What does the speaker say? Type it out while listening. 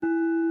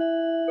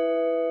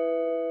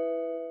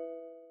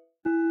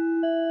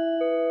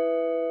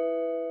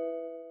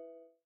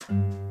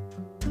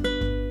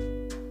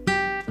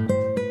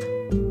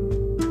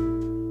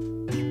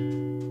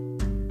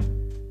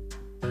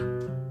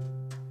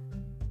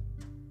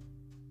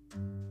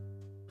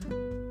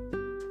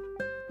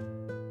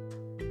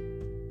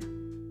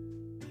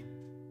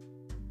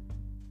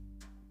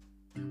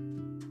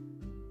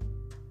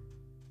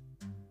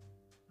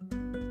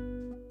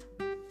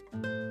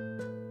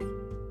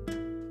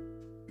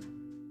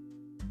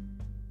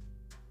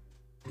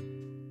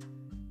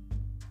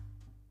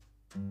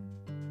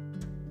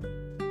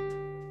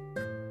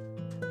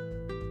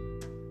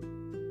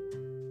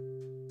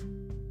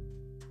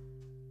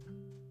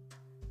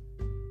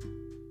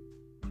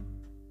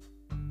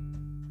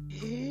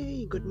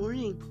Good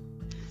morning.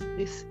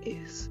 This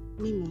is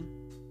Mimo.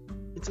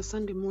 It's a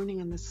Sunday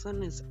morning and the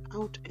sun is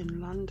out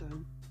in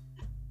London.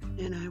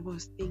 And I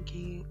was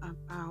thinking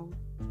about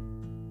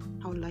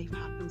how life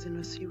happens in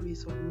a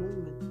series of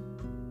moments.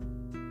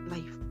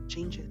 Life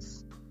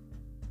changes.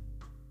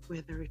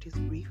 Whether it is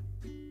grief,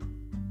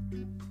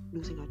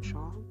 losing a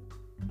child,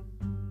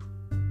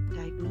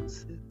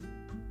 diagnosis,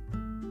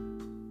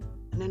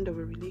 an end of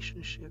a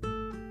relationship.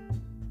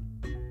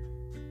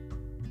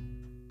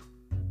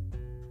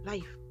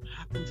 Life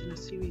happens in a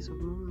series of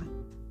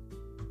moments,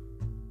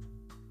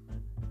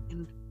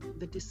 and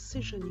the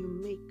decision you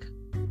make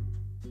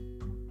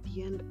at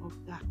the end of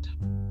that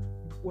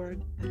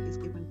word that is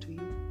given to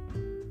you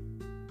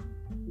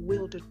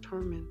will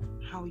determine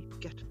how you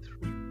get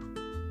through.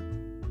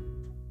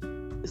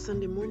 This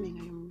Sunday morning,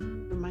 I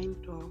am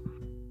reminded of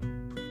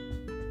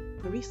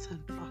the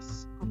recent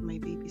loss of my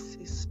baby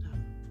sister.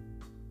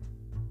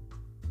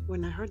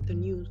 When I heard the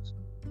news,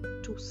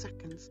 2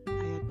 seconds I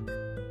had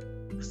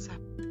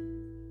accepted.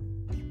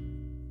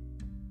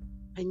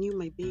 I knew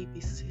my baby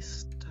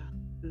sister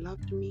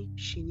loved me.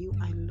 She knew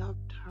I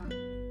loved her.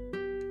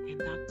 And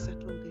that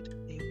settled it.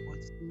 There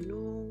was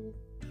no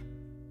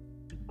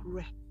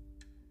regret.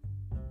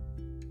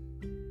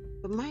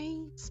 But my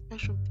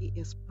specialty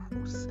is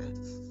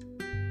process.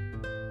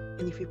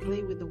 And if you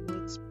play with the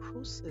words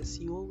process,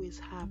 you always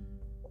have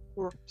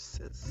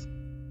corpses,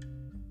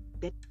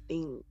 dead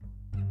things.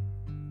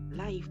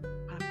 Life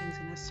happens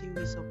in a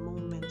series of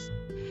moments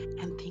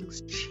and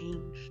things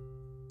change.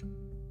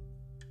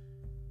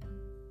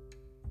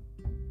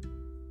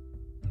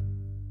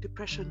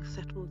 Depression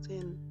settles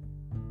in.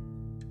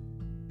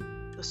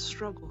 The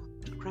struggle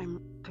to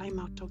climb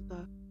out of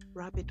the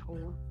rabbit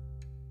hole.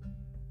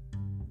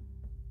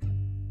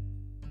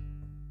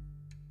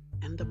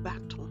 And the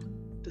battle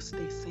to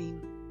stay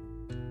sane.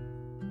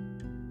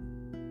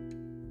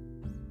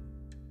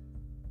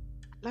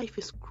 Life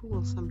is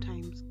cruel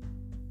sometimes.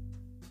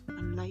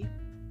 And life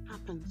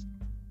happens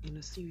in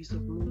a series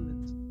of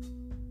moments.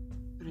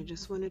 But I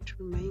just wanted to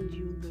remind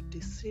you the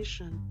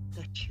decision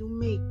that you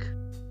make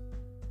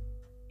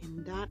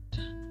in that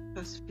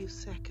first few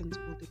seconds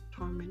will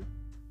determine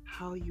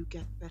how you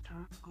get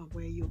better or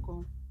where you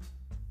go.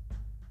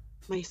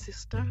 My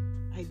sister,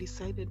 I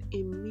decided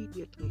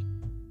immediately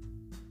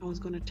I was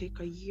going to take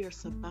a year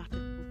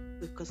sabbatical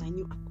because I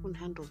knew I couldn't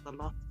handle the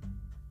loss.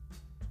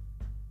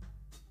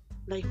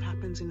 Life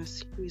happens in a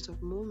series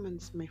of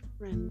moments. My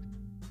friend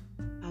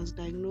I was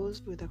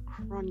diagnosed with a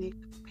chronic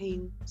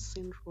pain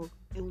syndrome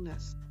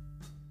illness.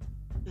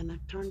 And I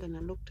turned and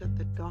I looked at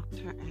the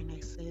doctor and I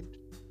said,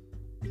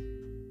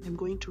 I'm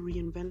going to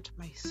reinvent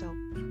myself.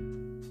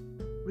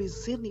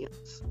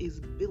 Resilience is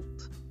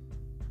built.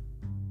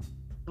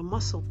 The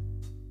muscle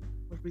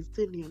of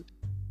resilience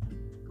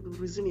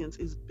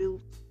is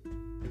built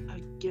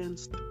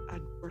against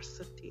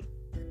adversity.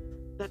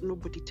 Let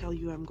nobody tell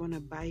you I'm going to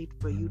buy it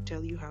for you,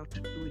 tell you how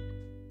to do it.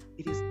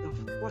 It is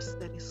the force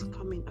that is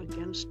coming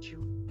against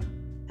you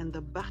and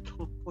the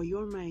battle for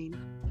your mind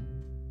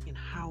and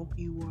how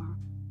you are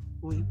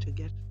going to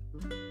get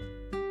through.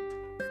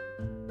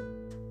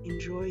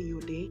 Enjoy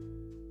your day.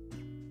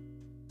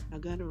 I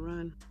gotta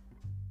run.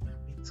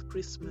 It's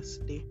Christmas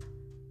Day.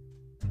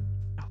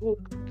 I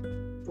hope,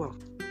 well,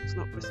 it's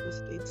not Christmas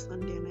Day, it's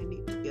Sunday and I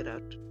need to get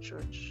out to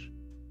church.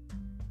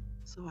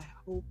 So I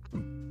hope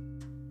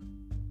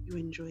you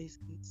enjoy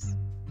this.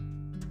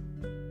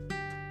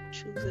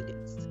 Choose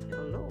against.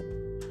 Hello.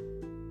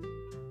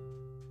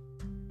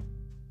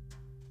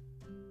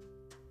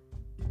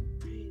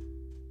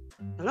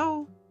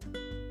 Hello.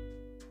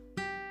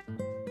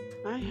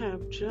 I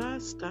have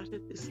just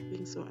started this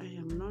thing, so I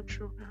am not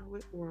sure how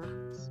it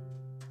works.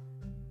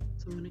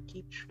 So I'm going to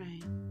keep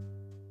trying.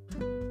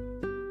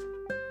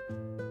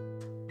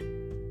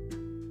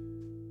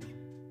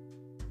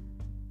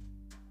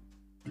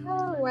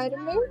 Oh,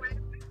 Vladimir.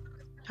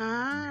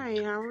 Hi,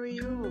 how are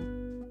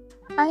you?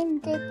 I'm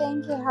good,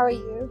 thank you. How are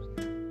you?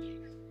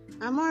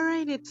 I'm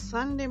alright. It's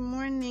Sunday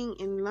morning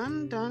in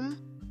London.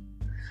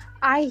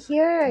 I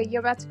hear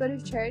you're about to go to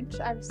church.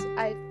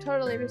 I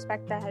totally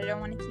respect that. I don't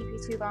want to keep you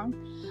too long.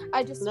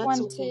 I just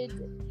wanted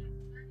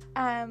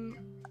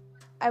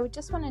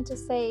to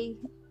say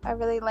I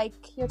really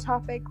like your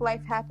topic.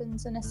 Life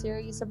happens in a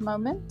series of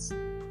moments.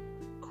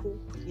 Cool.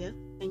 Yeah,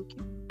 thank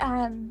you.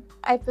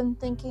 I've been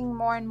thinking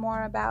more and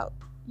more about,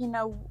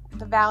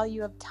 the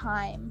value of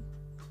time.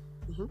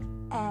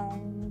 Mm-hmm.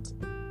 And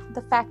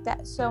the fact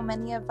that so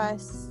many of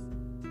us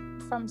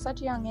from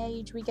such a young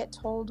age, we get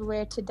told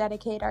where to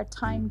dedicate our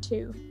time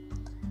to.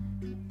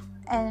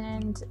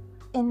 And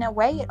in a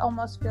way, it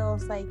almost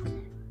feels like,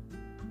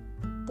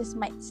 this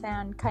might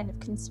sound kind of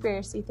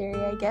conspiracy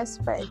theory, I guess,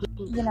 but,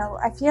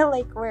 I feel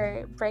like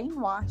we're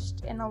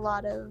brainwashed in a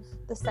lot of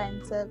the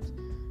sense of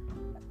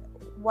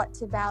what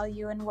to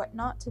value and what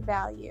not to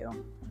value.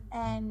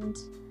 And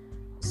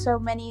so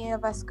many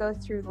of us go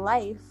through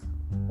life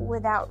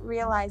without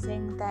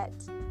realizing that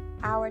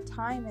our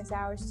time is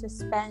ours to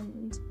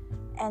spend,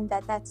 and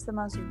that's the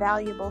most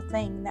valuable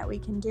thing that we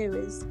can do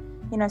is,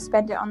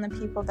 spend it on the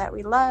people that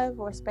we love,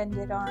 or spend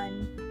it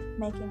on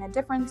making a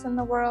difference in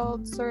the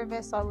world,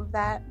 service, all of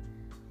that.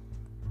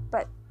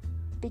 But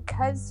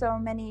because so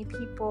many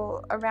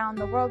people around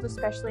the world,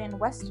 especially in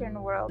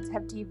Western worlds,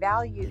 have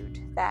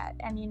devalued that,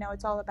 and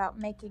it's all about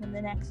making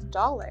the next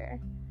dollar,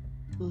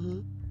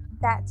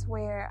 that's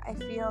where I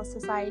feel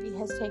society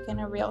has taken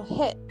a real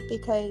hit,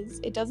 because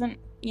it doesn't,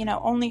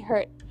 only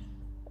hurt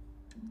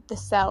the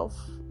self,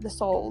 the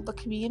soul, the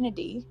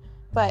community,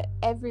 but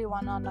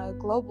everyone on a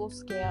global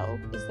scale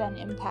is then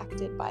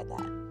impacted by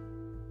that.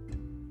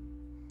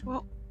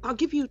 Well, I'll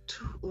give you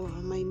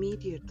my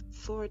immediate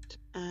thought,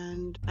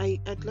 and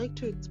I'd like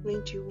to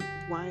explain to you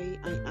why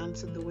I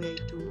answer the way I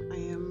do. I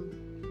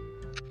am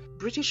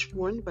British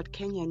born but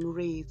Kenyan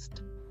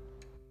raised,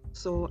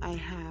 so I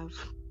have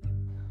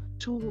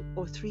 2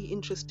 or 3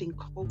 interesting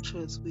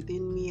cultures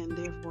within me, and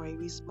therefore I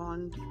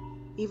respond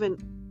even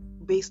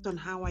based on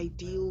how I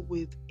deal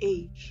with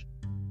age,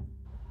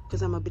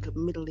 because I'm a bit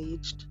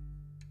middle-aged,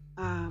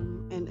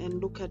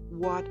 and look at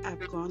what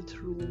I've gone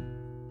through.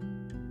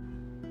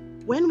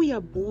 When we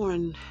are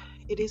born,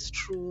 it is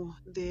true,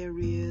 there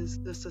is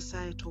the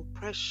societal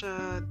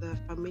pressure, the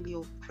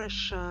familial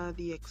pressure,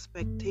 the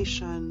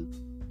expectation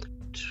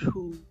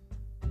to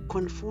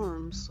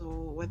conform. So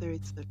whether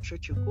it's the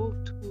church you go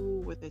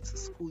to, whether it's the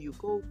school you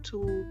go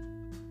to,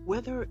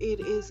 whether it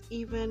is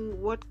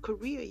even what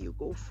career you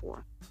go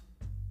for.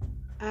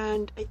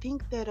 And I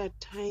think that at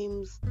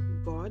times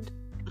God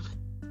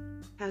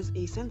has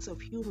a sense of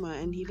humor,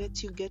 and he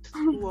lets you get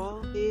through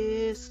all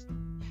this.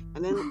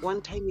 And then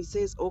one time he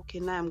says, okay,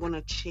 now I'm going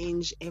to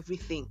change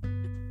everything.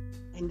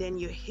 And then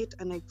you hit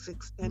an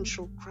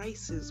existential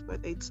crisis,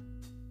 whether it's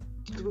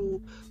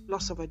through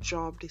loss of a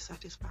job,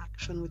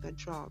 dissatisfaction with a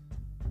job.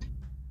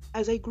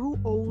 As I grew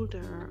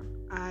older,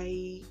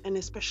 and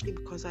especially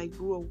because I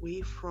grew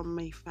away from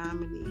my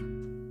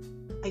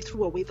family, I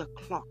threw away the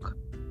clock.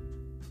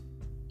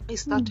 I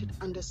started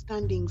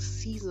understanding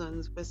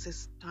seasons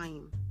versus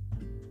time.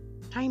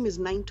 Time is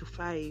 9 to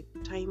 5.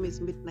 Time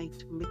is midnight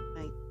to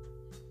midnight.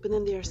 But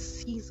then there are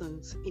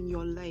seasons in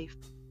your life.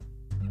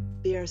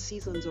 There are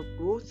seasons of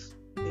growth.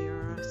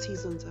 There are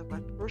seasons of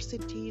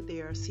adversity.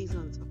 There are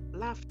seasons of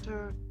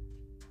laughter.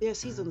 There are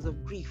seasons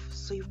of grief.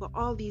 So you've got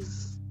all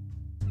these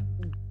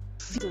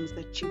seasons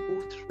that you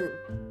go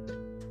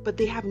through, but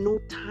they have no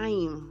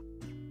time.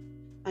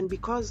 And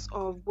because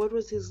of, what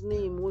was his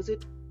name? Was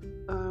it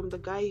the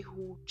guy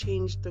who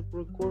changed the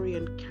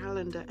Gregorian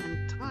calendar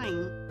and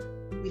time?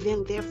 We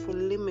then therefore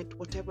limit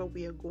whatever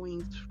we are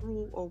going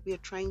through, or we are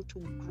trying to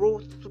grow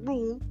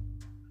through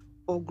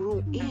or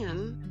grow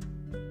in,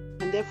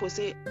 and therefore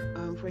say,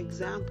 for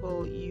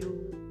example,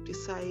 you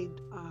decide,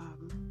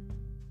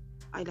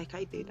 I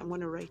did, I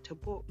want to write a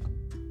book.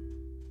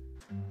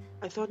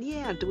 I thought,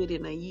 yeah, I'll do it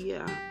in a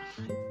year.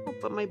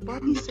 But my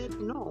body said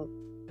no.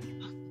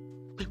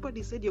 My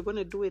body said, you're going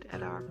to do it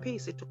at our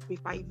pace. It took me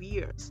 5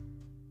 years.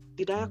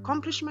 Did I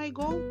accomplish my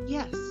goal?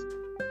 Yes.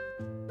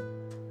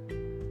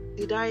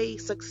 Did I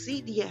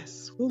succeed?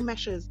 Yes. Who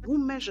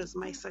measures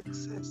my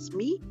success?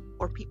 Me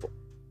or people?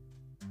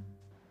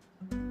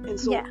 And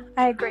so, yeah,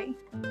 I agree.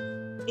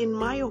 In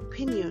my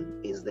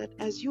opinion, is that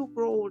as you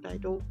grow old,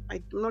 I'm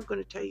not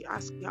going to tell you,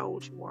 ask you how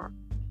old you are,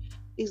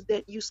 is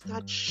that you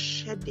start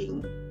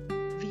shedding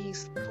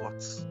these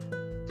thoughts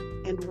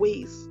and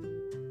ways,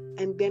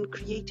 and then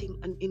creating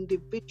an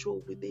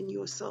individual within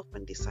yourself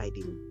and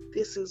deciding,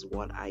 this is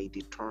what I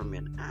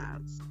determine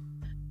as,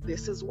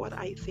 this is what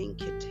I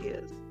think it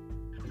is.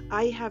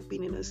 I have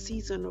been in a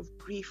season of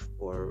grief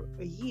for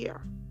a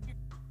year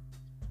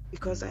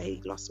because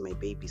I lost my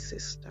baby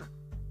sister.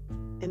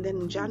 And then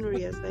in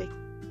January, I was like,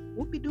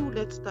 whoopie-doo,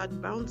 let's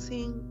start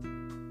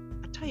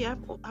bouncing. I tell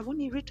you, I've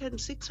only written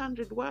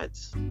 600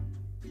 words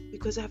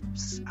because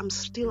I'm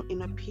still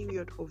in a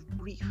period of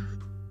grief.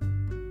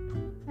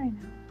 I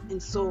know.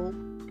 And so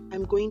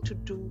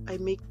I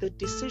make the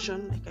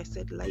decision, like I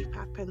said, life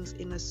happens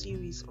in a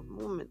series of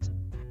moments.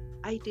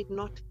 I did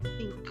not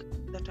think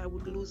that I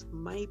would lose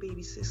my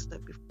baby sister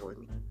before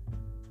me.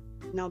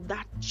 Now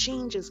that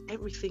changes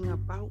everything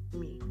about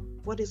me.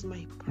 What is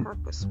my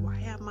purpose? Why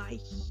am I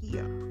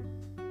here?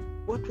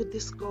 What would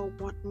this girl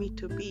want me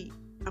to be?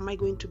 Am I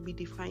going to be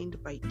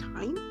defined by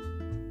time?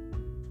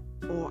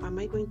 Or am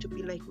I going to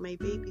be like my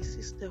baby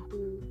sister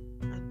who,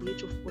 at the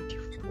age of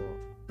 44,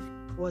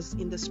 was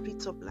in the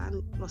streets of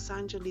Los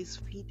Angeles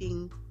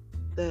feeding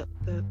the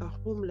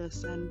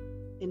homeless and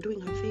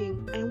doing her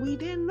thing, and we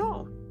didn't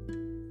know.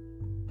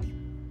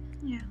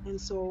 Yeah. And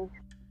so,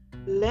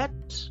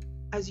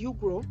 as you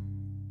grow,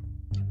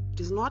 it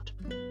is not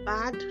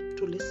bad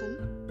to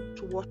listen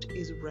to what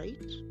is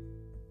right.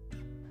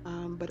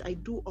 But I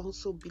do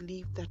also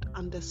believe that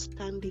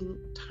understanding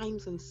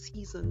times and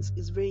seasons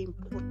is very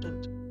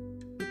important,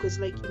 because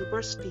like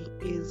university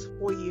is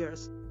 4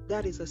 years,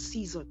 that is a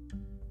season.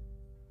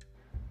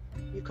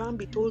 You can't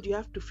be told you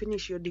have to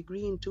finish your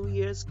degree in 2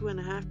 years,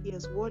 2.5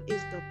 years. What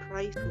is the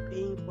price you're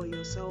paying for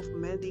yourself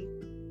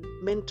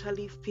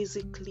mentally,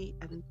 physically,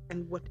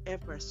 and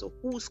whatever? So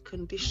who's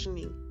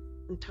conditioning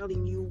and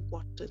telling you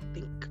what to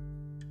think?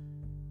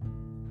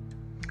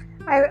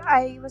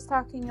 I was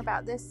talking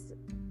about this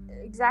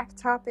exact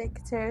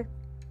topic to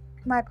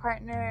my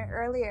partner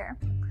earlier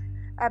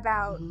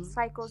about Mm-hmm.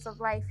 cycles of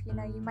life. You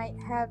know, you might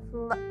have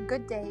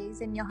good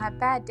days and you'll have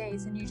bad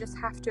days, and you just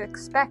have to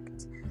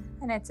expect.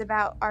 And it's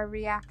about our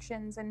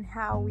reactions and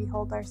how we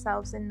hold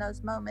ourselves in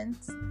those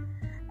moments.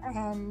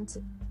 And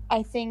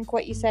I think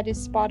what you said is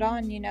spot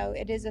on. You know,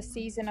 it is a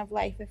season of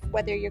life,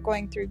 whether you're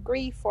going through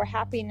grief or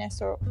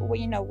happiness or,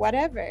 you know,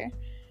 whatever,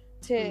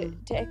 to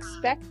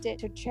expect it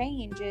to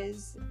change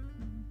is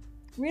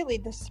really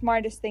the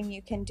smartest thing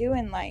you can do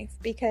in life.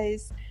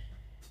 Because,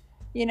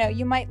 you know,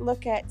 you might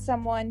look at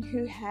someone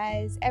who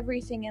has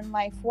everything in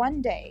life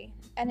one day,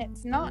 and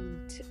it's not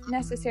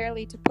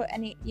necessarily to put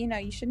any, you know,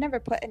 you should never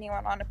put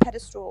anyone on a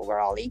pedestal. We're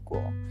all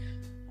equal.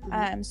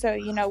 So,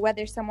 you know,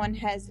 whether someone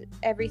has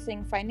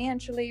everything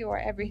financially or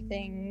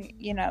everything,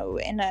 you know,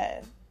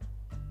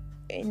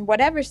 in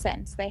whatever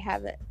sense they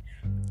have it,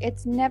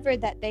 it's never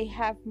that they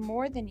have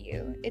more than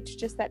you. It's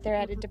just that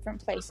they're at a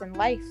different place in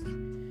life.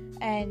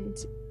 And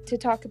to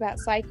talk about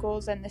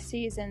cycles and the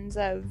seasons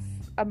of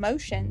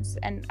emotions,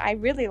 and I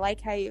really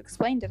like how you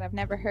explained it. I've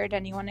never heard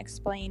anyone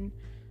explain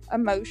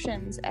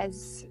emotions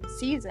as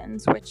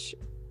seasons, which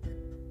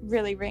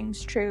really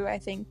rings true, I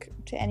think,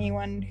 to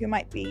anyone who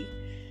might be,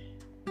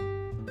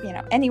 you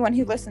know, anyone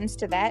who listens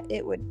to that.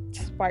 It would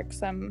spark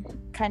some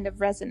kind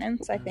of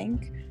resonance, I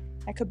think.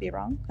 I could be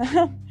wrong.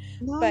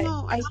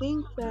 No, I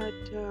think that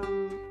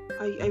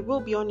I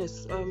will be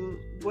honest.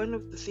 One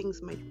of the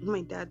things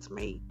my dad's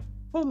my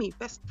homie,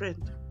 best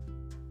friend,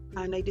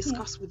 and I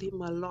discuss with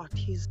him a lot.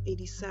 He's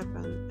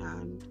 87,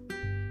 and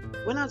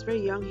when I was very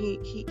young,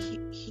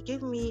 he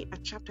gave me a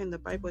chapter in the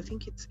Bible. I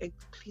think it's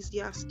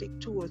Ecclesiastic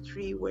 2 or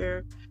 3,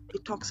 where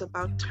it talks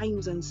about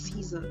times and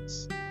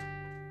seasons.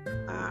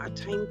 A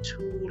time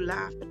to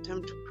laugh, a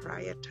time to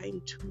cry, a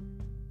time to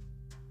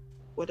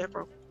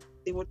whatever.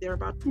 There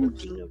about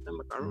 14 of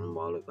them. I can't remember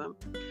all of them.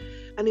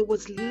 And it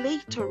was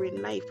later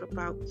in life,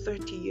 about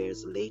 30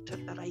 years later,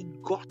 that I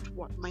got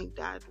what my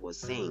dad was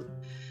saying.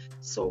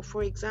 So,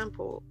 for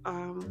example,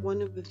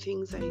 one of the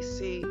things I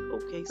say,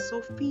 okay,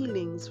 so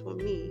feelings for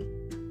me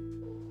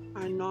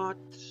are not,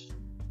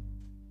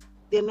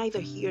 they're neither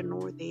here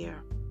nor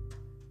there.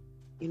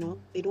 You know,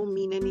 they don't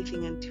mean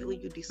anything until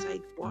you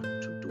decide what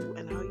to do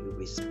and how you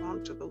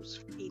respond to those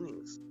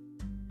feelings.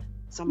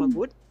 Some are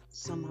good,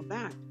 some are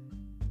bad,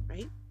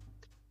 right?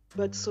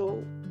 But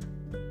so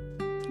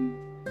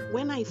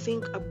when I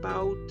think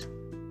about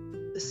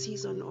the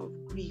season of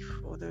grief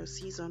or the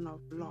season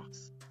of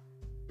loss,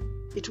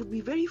 it would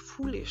be very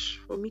foolish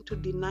for me to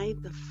deny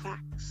the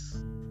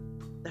facts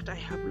that I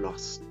have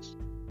lost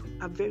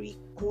a very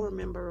core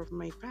member of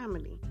my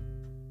family.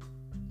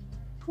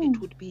 It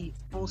would be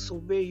also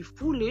very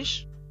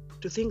foolish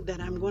to think that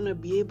I'm going to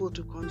be able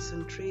to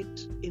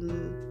concentrate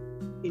in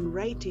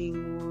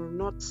writing or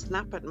not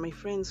snap at my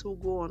friends who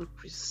go on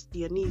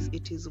Christianese,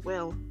 it is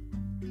well.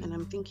 And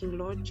I'm thinking,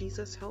 Lord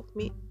Jesus, help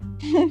me.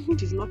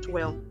 It is not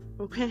well.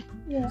 Okay?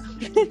 Yeah.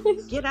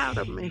 Get out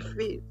of my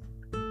face.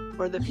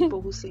 Or the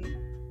people who say,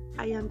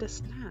 I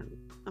understand.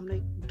 I'm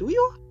like, do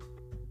you?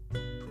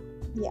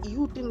 Yeah.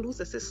 You didn't lose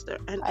a sister.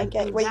 And I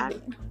get what you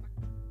mean.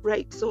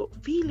 Right. So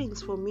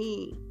feelings for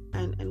me,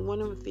 and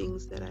one of the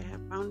things that I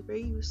have found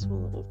very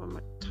useful over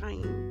my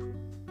time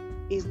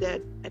is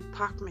that I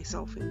park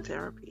myself in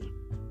therapy.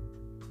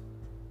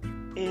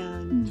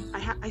 And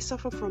I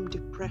suffer from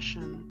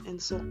depression,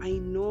 and so I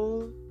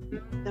know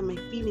that my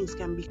feelings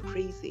can be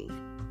crazy.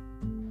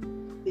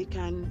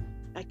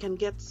 I can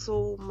get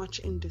so much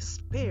in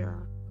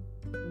despair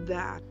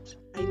that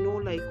I know,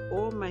 like,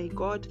 oh my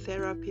God,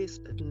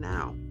 therapist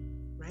now,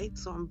 right?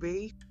 So I'm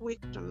very quick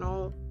to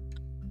know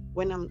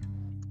when I'm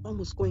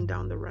almost going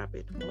down the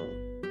rabbit hole.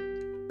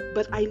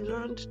 But I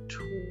learned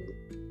to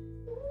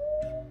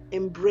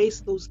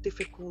embrace those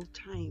difficult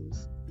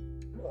times.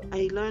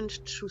 I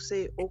learned to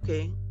say,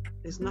 okay,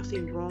 there's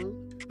nothing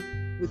wrong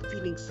with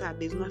feeling sad.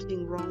 There's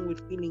nothing wrong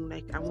with feeling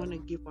like I want to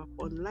give up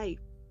on life.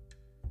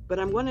 But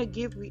I'm going to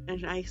give you,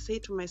 and I say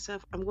to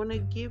myself, I'm going to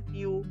give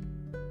you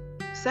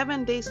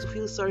 7 days to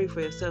feel sorry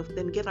for yourself,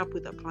 then get up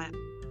with a plan.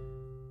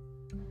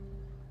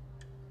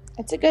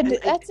 That's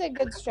a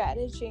good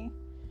strategy.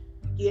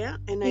 Yeah,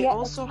 and I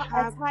also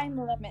have a time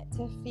limit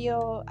to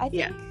feel. I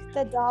think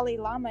the Dalai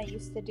Lama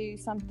used to do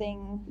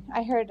something.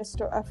 I heard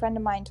a friend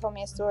of mine told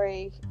me a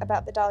story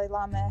about the Dalai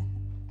Lama.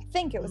 I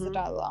think it was the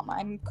Dalai Lama.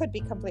 I could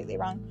be completely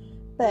wrong,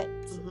 but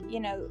you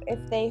know, if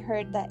they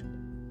heard that,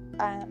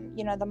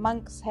 you know, the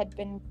monks had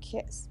been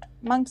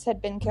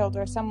killed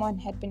or someone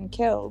had been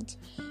killed,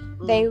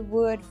 they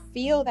would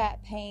feel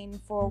that pain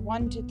for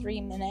 1 to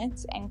 3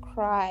 minutes and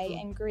cry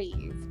and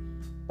grieve.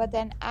 But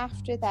then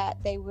after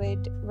that, they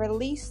would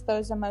release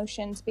those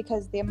emotions,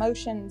 because the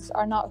emotions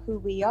are not who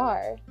we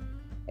are.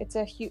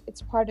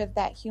 It's part of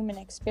that human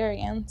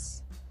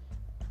experience,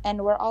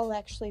 and we're all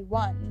actually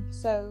one.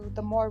 So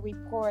the more we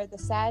pour the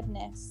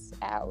sadness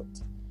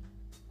out,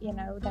 you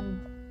know,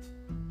 then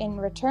in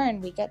return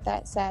we get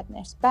that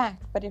sadness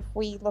back. But if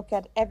we look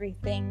at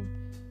everything,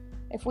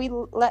 if we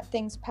let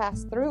things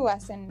pass through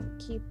us and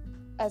keep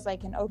as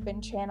like an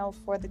open channel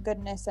for the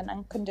goodness and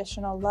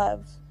unconditional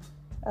love,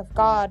 of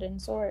God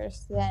and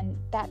source, then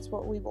that's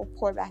what we will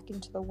pour back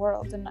into the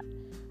world. And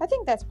I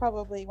think that's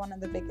probably one of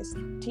the biggest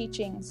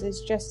teachings,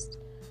 is just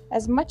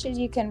as much as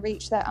you can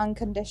reach that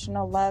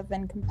unconditional love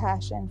and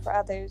compassion for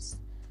others,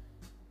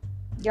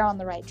 you're on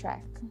the right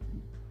track.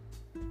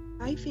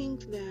 I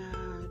think that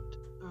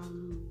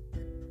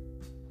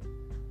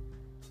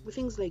with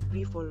things like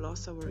grief or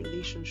loss of a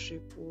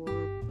relationship or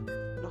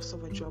loss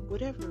of a job,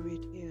 whatever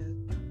it is,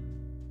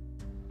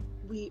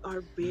 we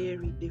are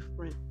very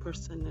different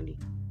personally.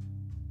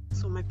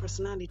 So my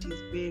personality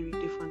is very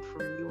different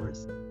from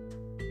yours.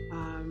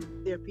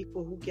 There are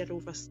people who get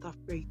over stuff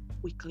very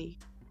quickly.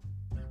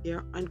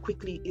 And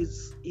quickly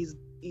is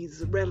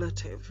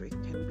relative. It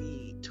can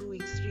be 2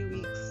 weeks, 3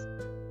 weeks.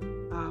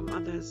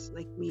 Others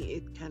like me,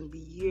 it can be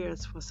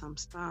years for some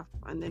stuff.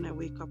 And then I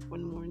wake up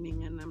one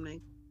morning and I'm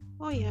like,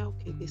 oh yeah,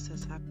 okay, this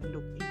has happened.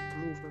 Okay,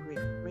 I'm over it,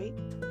 right?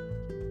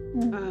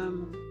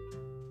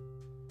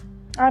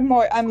 I'm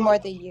more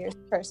the years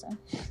person.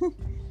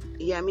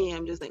 Yeah,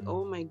 I'm just like,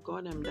 oh my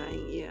God, I'm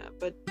dying. Yeah,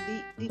 but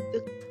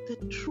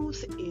the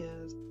truth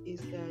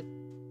is that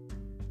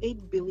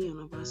 8 billion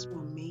of us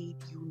were made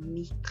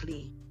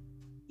uniquely.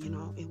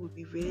 It would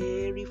be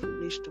very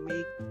foolish to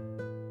make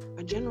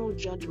a general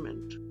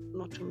judgment,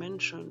 not to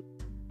mention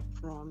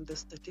from the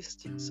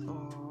statistics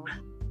of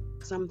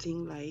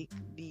something like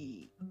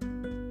the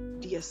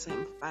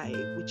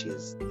DSM-5, which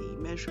is the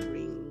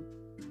measuring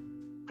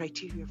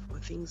criteria for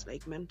things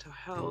like mental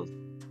health,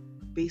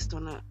 based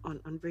on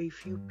very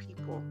few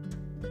people,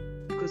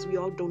 because we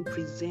all don't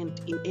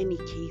present in any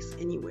case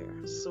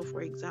anywhere. So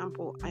for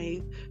example,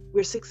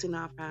 we're 6 in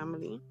our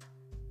family,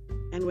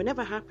 and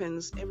whenever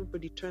happens,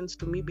 everybody turns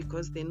to me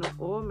because they know,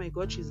 oh my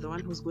God, she's the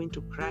one who's going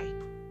to cry,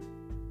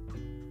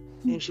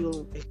 and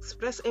she'll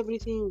express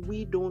everything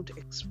we don't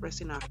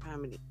express in our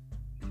family.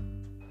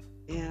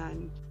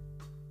 And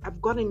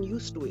I've gotten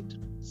used to it,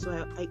 so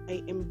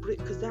I embrace,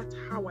 because that's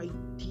how I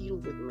deal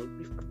with my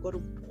grief. I've got to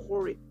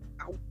pour it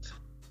out.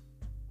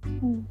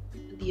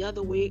 The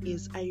other way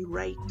is I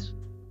write.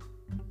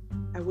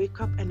 I wake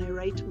up and I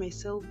write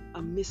myself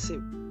a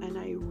missive, and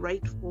I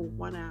write for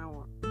 1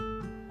 hour,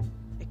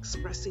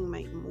 expressing my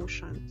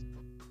emotions.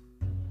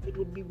 It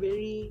would be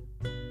very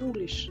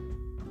foolish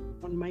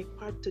on my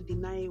part to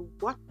deny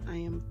what I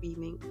am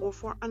feeling, or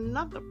for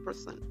another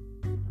person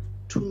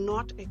to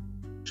not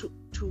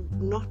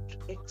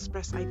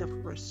express either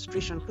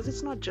frustration, because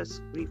it's not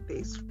just grief.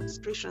 There's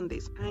frustration,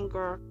 there's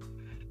anger,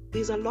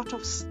 there's a lot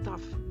of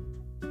stuff.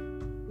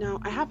 Now,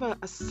 I have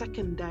a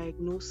second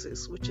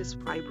diagnosis, which is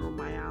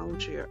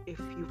fibromyalgia, if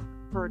you've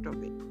heard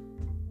of it.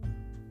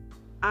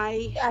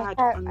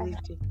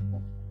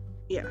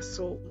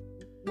 So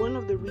one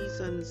of the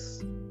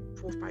reasons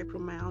for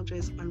fibromyalgia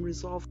is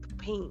unresolved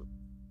pain.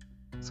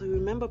 So you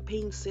remember,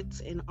 pain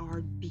sits in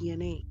our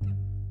DNA.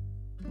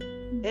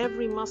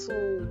 Every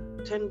muscle,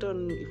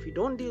 tendon, if you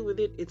don't deal with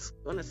it, it's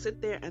going to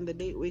sit there, and the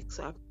day it wakes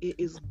up, it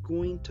is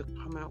going to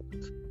come out.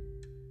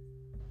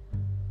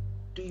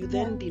 Do you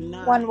then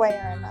deny? One way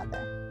or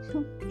another.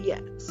 Yeah.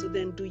 So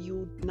then do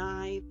you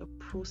deny the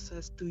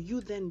process? Do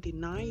you then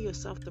deny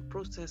yourself the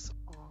process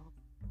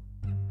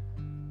of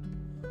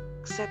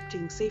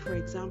accepting, say for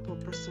example,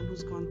 a person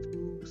who's gone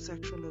through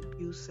sexual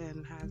abuse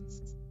and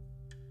has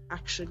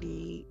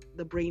actually,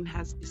 the brain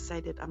has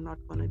decided, I'm not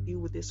going to deal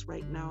with this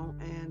right now,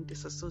 and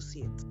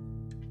disassociates?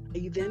 Are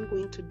you then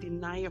going to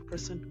deny a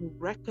person who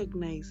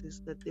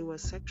recognizes that they were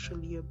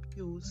sexually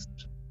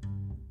abused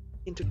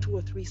into 2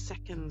 or 3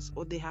 seconds,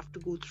 or they have to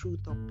go through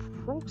the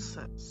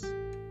process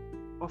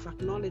of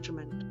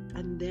acknowledgement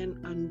and then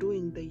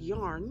undoing the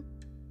yarn,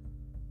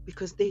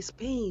 because there's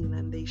pain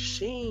and there's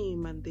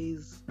shame and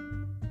there's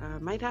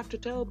might have to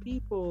tell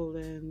people,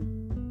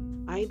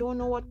 and I don't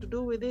know what to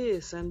do with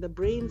this, and the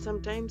brain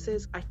sometimes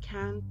says, I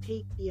can't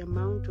take the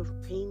amount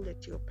of pain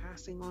that you're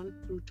passing on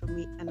through to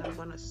me, and I'm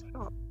gonna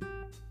stop.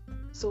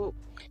 So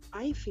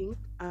I think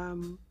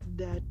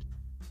that,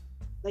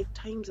 like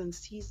times and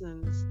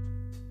seasons,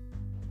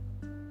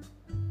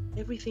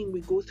 everything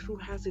we go through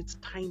has its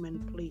time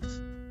and place.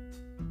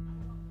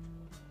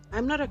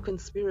 I'm not a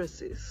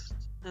conspiracist,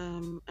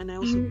 and I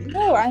also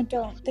no, I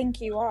don't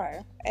think you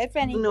are. If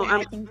anything, no,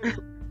 I think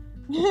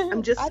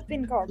I'm just I've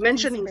been called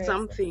mentioning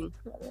something.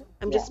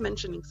 I'm just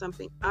mentioning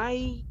something.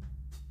 I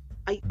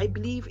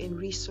believe in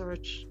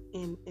research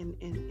and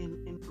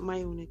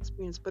my own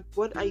experience, but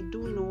what I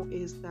do know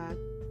is that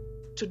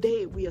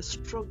today we are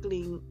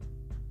struggling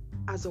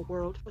as a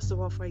world. First of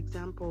all, for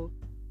example,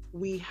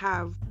 we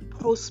have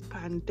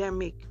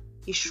post-pandemic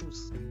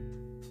issues,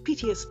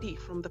 PTSD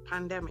from the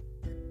pandemic,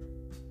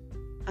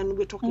 and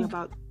we're talking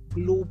about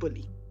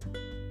globally.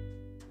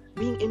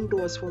 Being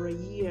indoors for a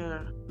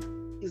year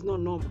is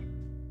not normal.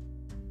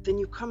 Then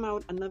you come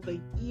out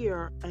another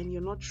year and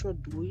you're not sure,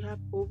 do we have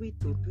COVID?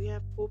 Do we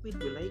have COVID?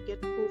 Will I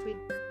get COVID?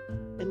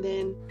 And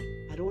then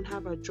I don't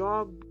have a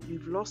job.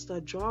 We've lost our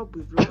job.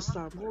 We've lost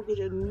our mortgage.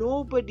 And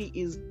nobody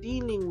is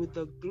dealing with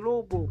the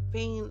global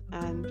pain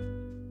and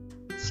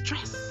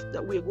stress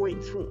that we're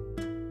going through.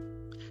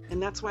 And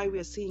that's why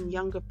we're seeing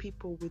younger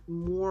people with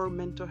more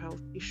mental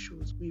health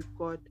issues. We've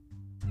got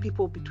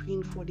people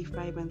between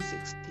 45 and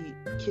 60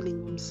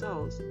 killing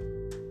themselves.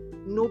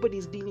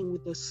 Nobody's dealing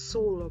with the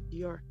soul of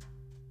the earth.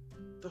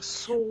 The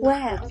soul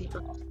Well, of the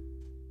earth.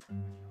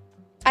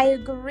 I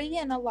agree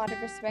in a lot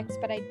of respects,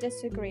 but I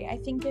disagree. I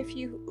think if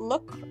you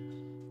look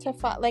to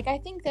I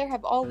think there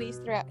have always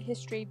throughout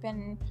history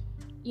been,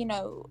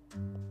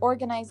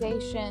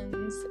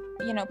 organizations,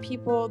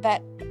 people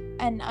that,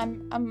 and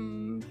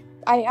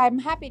I'm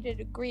happy to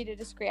agree to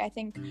disagree. I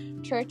think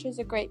church is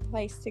a great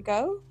place to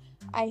go.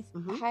 I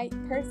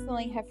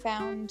personally have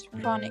found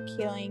pranic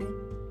healing,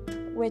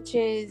 which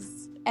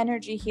is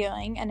energy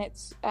healing, and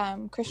it's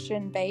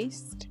Christian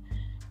based,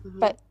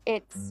 but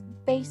it's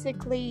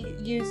basically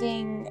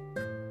using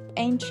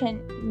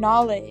ancient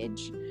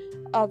knowledge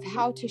of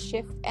how to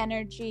shift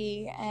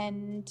energy,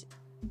 and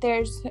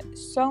there's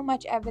so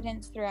much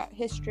evidence throughout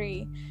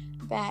history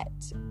that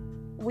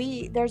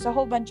there's a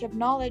whole bunch of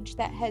knowledge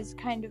that has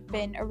kind of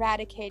been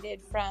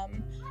eradicated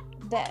from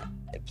the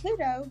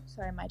Pluto.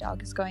 Sorry, my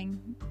dog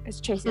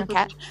is chasing a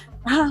cat.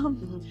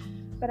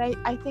 But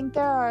I think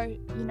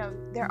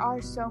there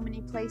are so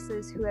many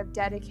places who have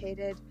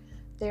dedicated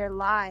their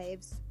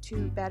lives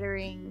to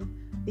bettering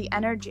the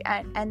energy,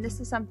 and this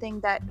is something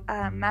that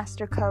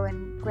Master Ko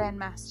and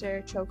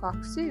Grandmaster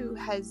Chokok Su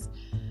has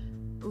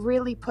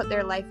really put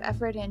their life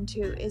effort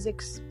into, is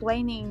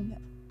explaining,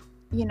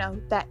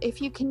 that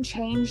if you can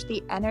change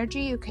the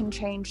energy, you can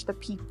change the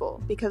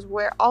people, because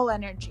we're all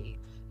energy,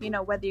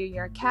 whether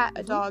you're a cat,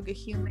 a dog, a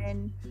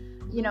human.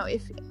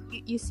 If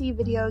you see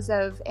videos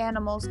of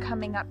animals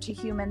coming up to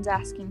humans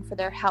asking for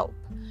their help,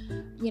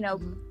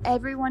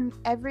 everyone,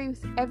 every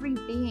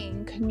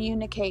being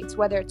communicates,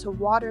 whether it's a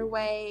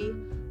waterway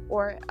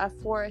or a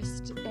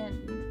forest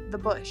in the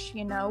bush.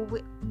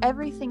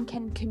 Everything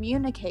can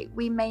communicate.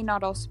 We may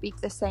not all speak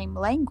the same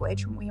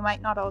language. We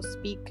might not all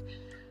speak,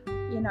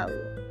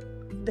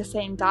 the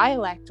same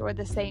dialect or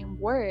the same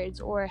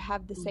words or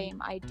have the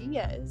same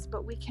ideas,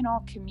 but we can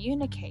all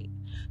communicate.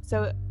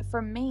 So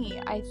for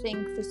me, I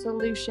think the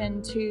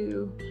solution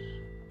to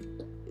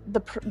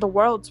the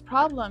world's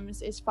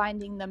problems is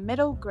finding the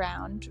middle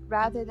ground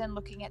rather than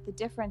looking at the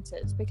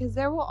differences, because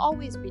there will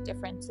always be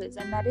differences,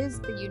 and that is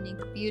the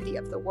unique beauty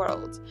of the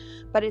world.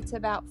 But it's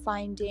about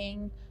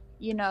finding,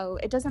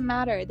 it doesn't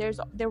matter.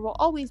 There will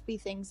always be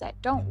things that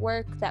don't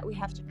work, that we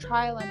have to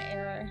trial and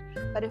error.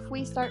 But if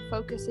we start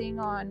focusing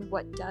on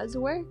what does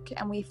work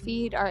and we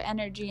feed our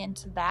energy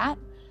into that,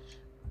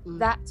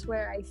 that's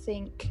where I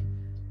think,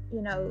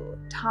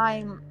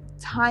 time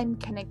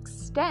can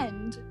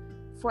extend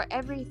for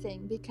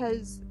everything,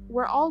 because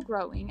we're all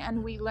growing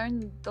and we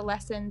learn the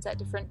lessons at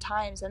different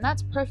times, and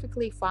that's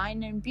perfectly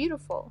fine and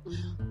beautiful.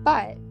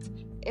 But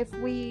if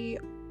we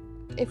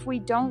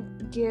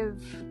don't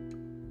give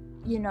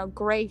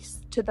grace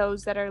to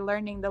those that are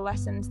learning the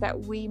lessons that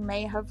we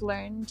may have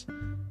learned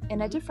in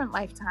a different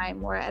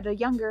lifetime or at a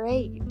younger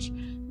age,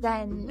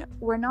 then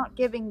we're not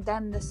giving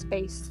them the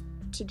space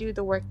to do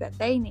the work that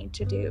they need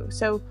to do.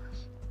 So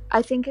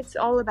I think it's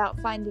all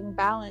about finding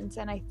balance,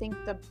 and I think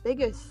the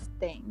biggest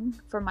thing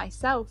for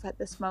myself at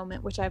this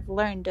moment, which I've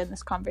learned in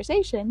this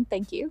conversation,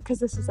 thank you, because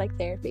this is like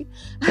therapy.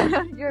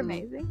 You're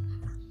amazing.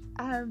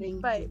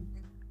 But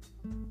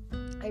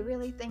I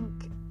really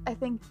think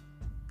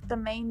the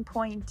main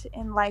point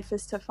in life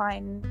is to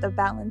find the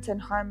balance and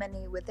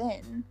harmony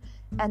within,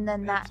 and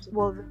then that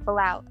will ripple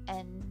out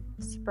and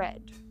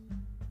spread.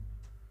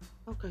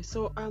 Okay,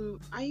 so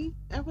I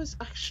was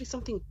actually,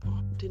 something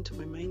popped into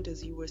my mind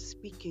as you were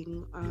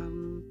speaking.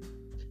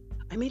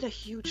 I made a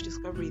huge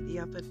discovery the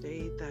other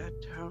day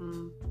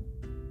that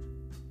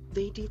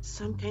they did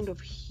some kind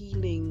of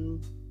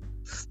healing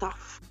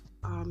stuff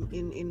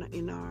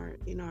in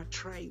our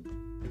tribe,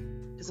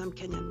 because I'm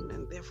Kenyan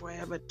and therefore I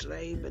have a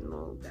tribe and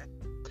all that.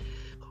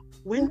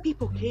 When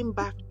people came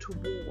back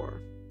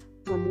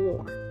from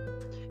war,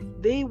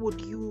 they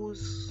would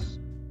use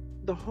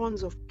the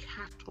horns of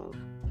cattle,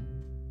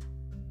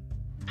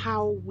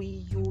 how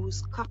we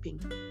use clapping.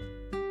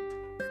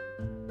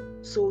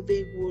 So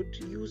they would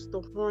use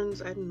the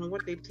horns, I don't know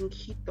what they think,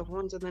 heat the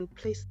horns and then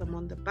place them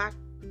on the back,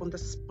 on the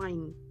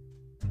spine,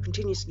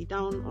 continuously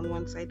down on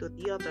one side or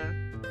the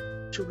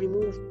other, to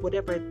remove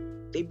whatever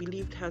they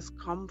believed has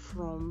come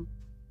from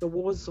the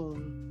war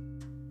zone.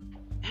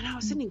 And I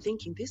was sitting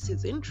thinking, this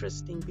is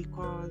interesting,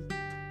 because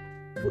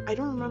I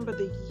don't remember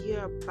the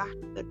year back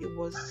that it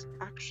was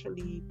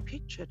actually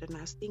pictured, and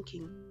I was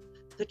thinking,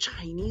 the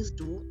Chinese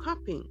do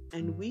cupping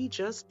and we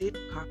just did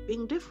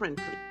cupping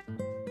differently.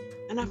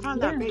 And I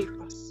found that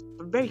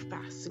very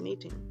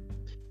fascinating.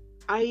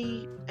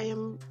 I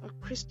am a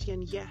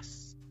Christian,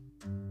 yes,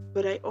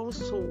 but I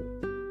also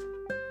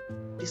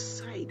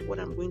decide what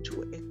I'm going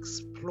to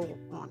explore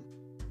on.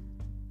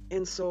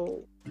 And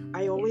so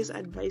I always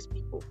advise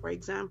people, for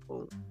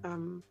example,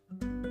 I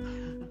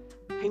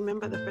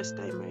remember the first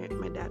time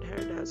my dad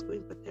heard I was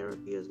going for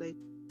therapy. He was like,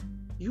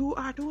 "You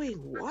are doing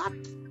what?"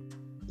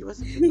 He was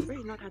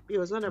very not happy. He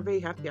was not a very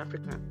happy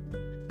African.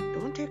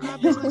 Don't take our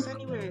business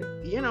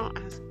anywhere.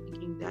 I was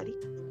thinking, Daddy,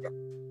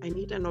 I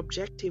need an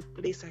objective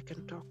place I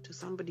can talk to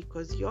somebody,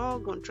 because you're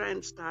going to try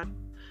and start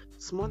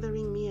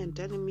smothering me and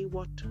telling me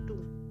what to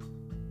do.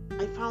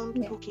 I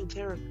found talking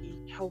therapy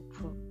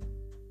helpful.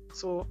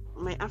 So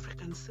my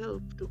African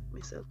self took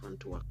myself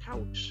onto a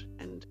couch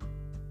and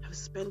have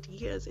spent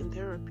years in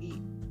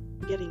therapy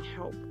getting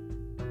help.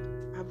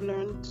 I've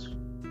learned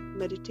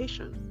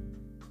meditation,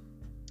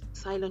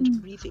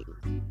 silent breathing,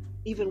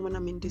 even when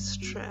I'm in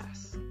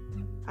distress.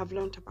 I've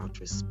learned about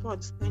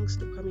response thanks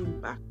to coming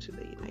back to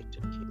the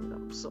United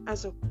Kingdom. So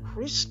as a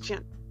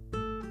Christian,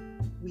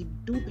 we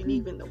do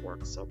believe in the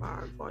works of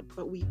our God,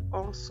 but we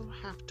also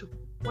have to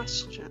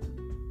question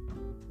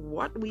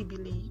what we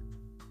believe,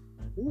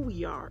 who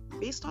we are,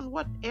 based on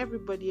what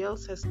everybody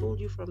else has told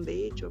you from the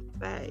age of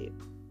 5.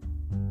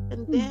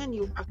 And then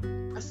you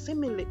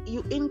assimilate,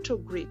 you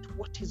integrate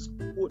what is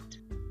good.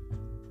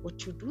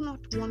 What you do not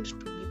want to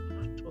be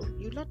part of,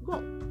 you let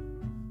go.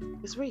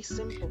 It's very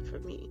simple for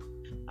me.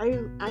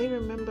 I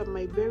remember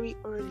my very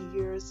early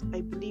years,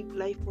 I believed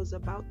life was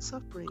about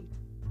suffering.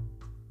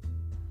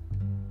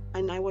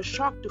 And I was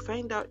shocked to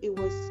find out it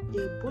was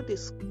a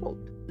Buddhist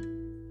quote,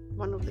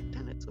 one of the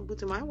tenets of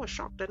Buddhism. I was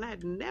shocked, and I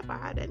had never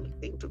had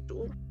anything to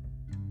do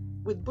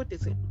with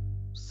Buddhism.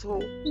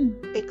 So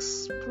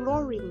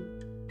exploring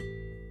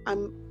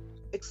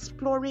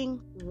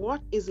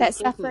what is that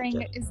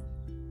suffering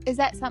is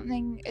that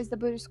something, is the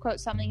Buddhist quote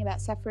something about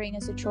suffering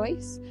as a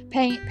choice?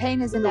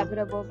 Pain is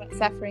inevitable, but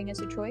suffering is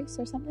a choice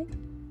or something?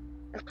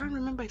 I can't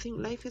remember. I think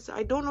life is,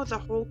 I don't know the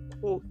whole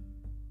quote,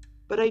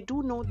 but I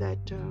do know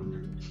that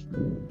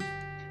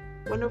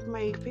one of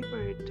my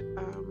favorite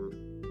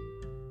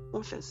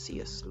authors,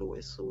 C.S.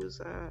 Lewis, who is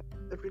a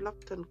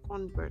reluctant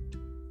convert,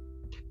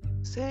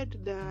 said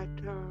that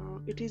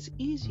it is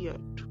easier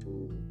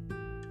to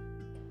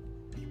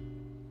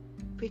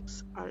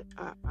fix a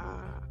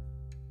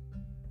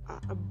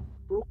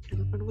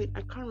broken, but wait,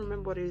 I can't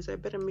remember what it is. I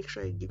better make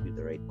sure I give you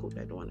the right quote.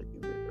 I don't want to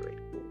give you the right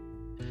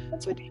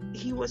quote. But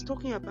he was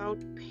talking about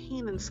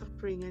pain and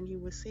suffering, and he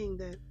was saying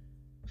that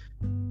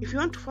if you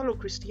want to follow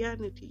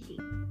Christianity,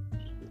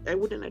 I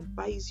wouldn't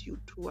advise you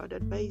to. I'd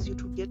advise you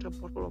to get a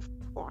bottle of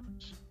port.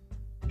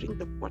 Drink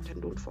the port and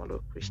don't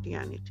follow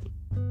Christianity.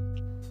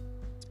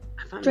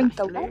 Drink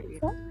the what?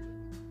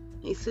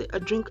 He said,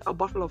 drink a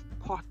bottle of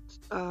port,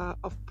 and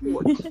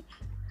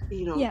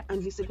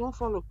he said, don't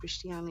follow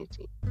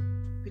Christianity,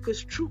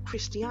 because true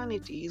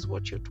Christianity is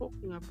what you're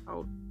talking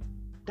about,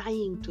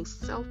 dying to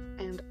self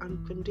and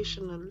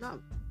unconditional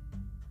love.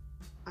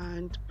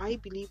 And I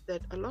believe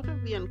that a lot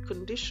of the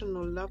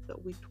unconditional love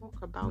that we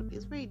talk about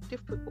is very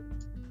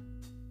difficult.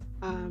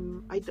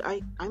 I'm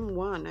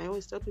one. I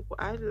always tell people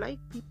I like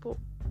people,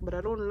 but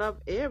I don't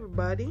love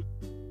everybody.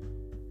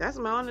 That's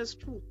my honest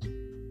truth.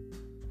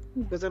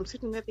 Because I'm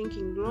sitting there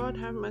thinking, Lord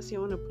have mercy, I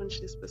want to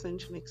punch this person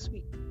next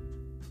week.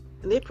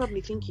 And they're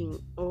probably thinking,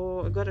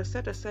 oh, I got to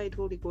set aside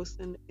Holy Ghost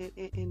and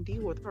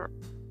deal with her.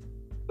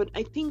 But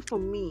I think for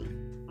me,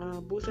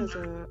 both as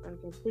a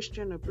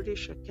Christian, a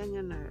British, a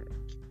Kenyan, a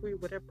Kikuyu,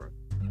 whatever,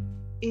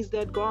 is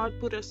that God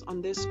put us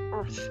on this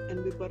earth,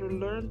 and we've got to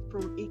learn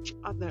from each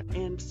other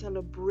and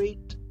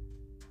celebrate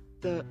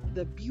the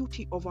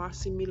beauty of our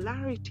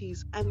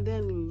similarities, and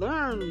then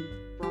learn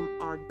from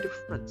our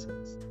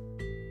differences.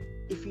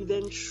 If you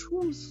then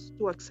choose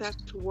to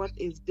accept what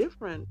is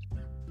different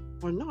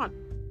or not,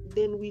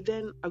 then we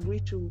then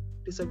agree to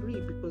disagree,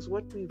 because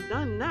what we've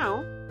done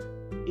now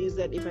is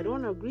that if I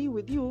don't agree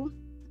with you,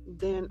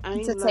 then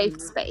it's a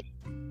safe space.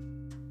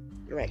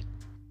 Right.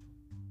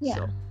 Yeah.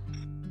 So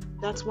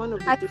that's one of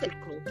the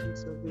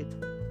difficulties of it.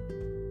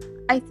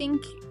 I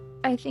think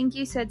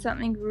you said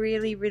something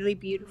really, really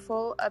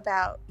beautiful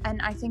about,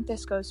 and I think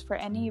this goes for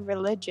any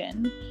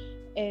religion,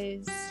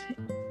 is,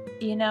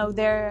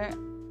 there,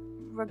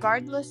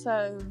 regardless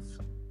of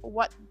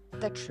what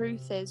the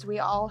truth is, we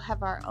all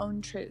have our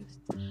own truth.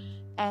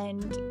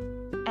 And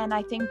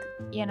I think,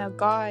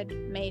 God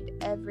made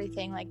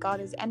everything. Like,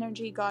 God is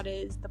energy, God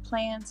is the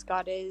plants,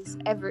 God is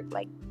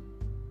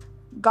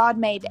God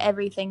made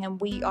everything, and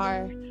we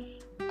are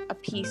a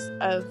piece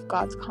of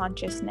God's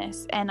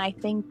consciousness. And I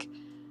think,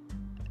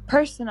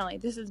 personally,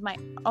 this is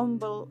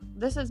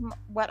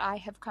what I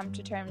have come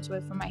to terms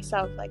with for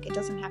myself. Like, it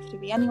doesn't have to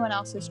be anyone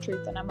else's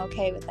truth, and I'm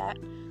okay with that.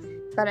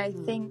 But I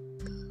think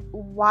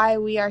why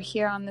we are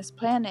here on this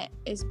planet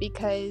is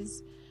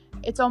because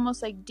it's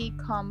almost like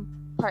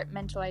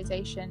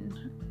decompartmentalization.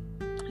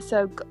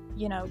 So,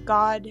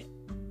 God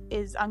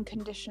is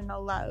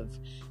unconditional love,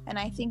 and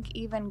I think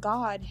even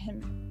God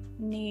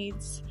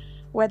needs,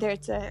 whether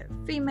it's a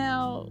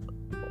female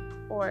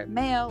or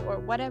male or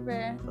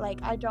whatever,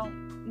 like, I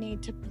don't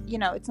need to,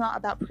 it's not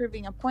about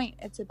proving a point,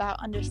 it's about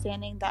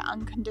understanding that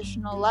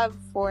unconditional love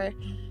for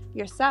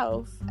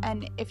yourself.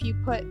 And if you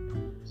put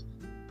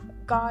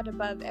God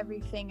above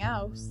everything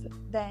else,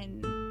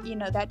 then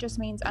that just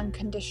means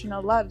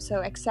unconditional love.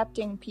 So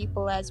accepting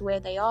people as where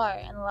they are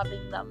and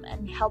loving them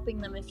and helping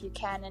them if you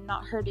can, and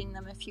not hurting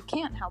them if you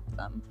can't help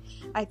them.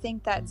 I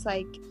think that's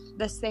like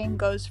the same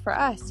goes for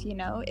us.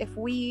 If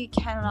we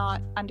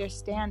cannot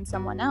understand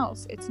someone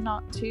else, it's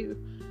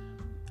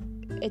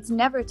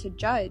never to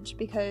judge,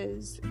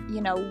 because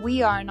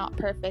we are not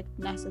perfect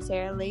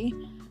necessarily.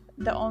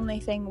 the only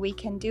thing we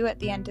can do at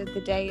the end of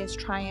the day is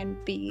try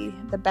and be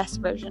the best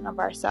version of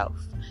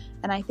ourselves.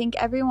 And I think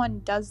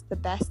everyone does the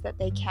best that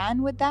they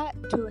can with that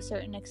to a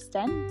certain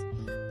extent.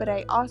 But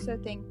I also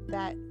think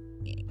that,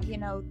 you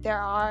know, there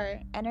are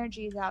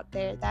energies out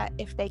there that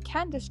if they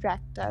can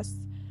distract us,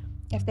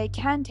 if they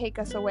can take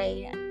us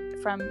away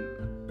from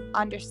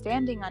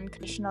understanding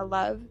unconditional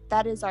love,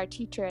 that is our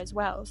teacher as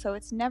well. So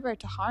it's never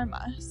to harm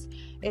us.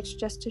 It's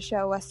just to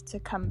show us to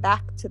come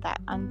back to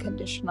that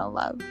unconditional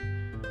love.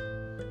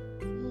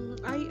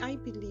 I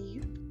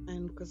believe,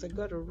 and because I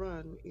gotta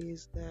run,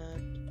 is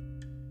that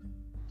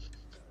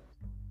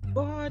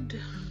God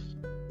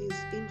is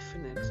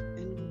infinite,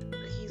 and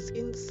He's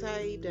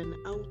inside and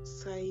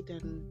outside,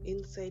 and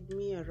inside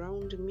me,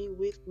 around me,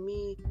 with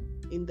me,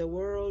 in the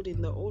world,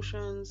 in the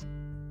oceans,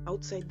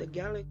 outside the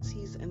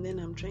galaxies, and then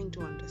I'm trying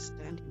to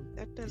understand Him.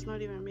 That does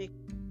not even make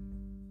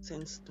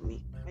sense to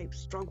me. I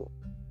struggle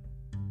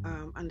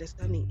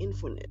understanding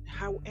infinite.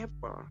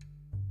 However,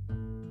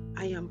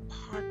 I am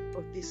part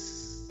of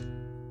this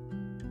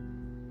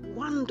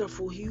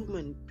wonderful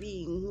human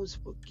being who's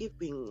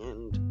forgiving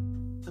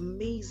and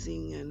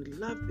amazing and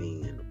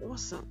loving and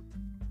awesome.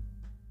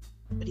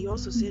 But He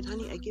also said,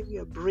 honey, I gave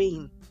you a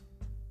brain.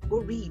 Go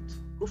read.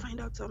 Go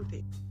find out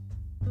something.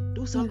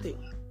 Do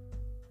something.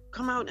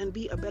 Come out and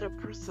be a better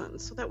person,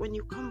 so that when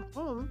you come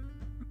home,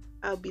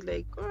 I'll be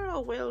like,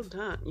 girl, well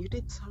done. You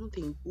did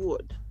something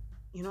good,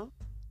 you know?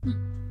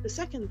 The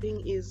second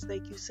thing is,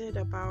 like you said,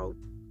 about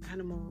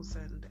animals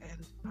and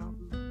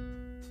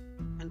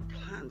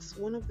plants.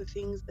 One of the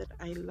things that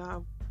I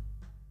love,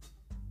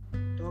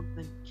 dogs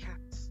and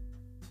cats,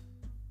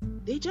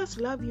 they just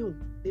love you.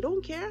 They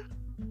don't care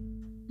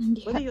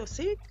whether you're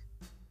sick.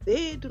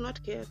 They do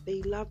not care.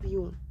 They love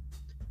you.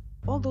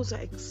 All those are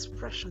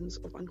expressions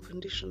of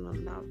unconditional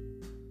love.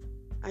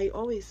 I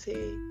always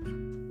say,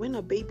 when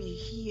a baby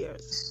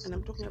hears, and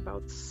I'm talking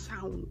about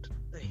sound,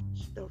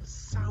 the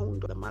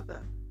sound of the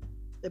mother,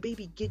 the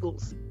baby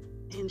giggles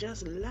and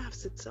just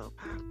laughs itself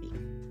happy.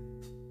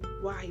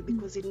 Why?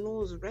 Because it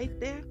knows right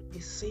there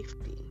is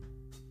safety.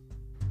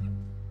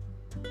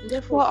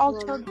 Therefore, all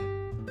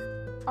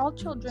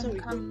children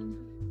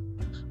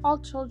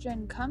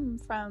come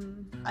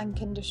from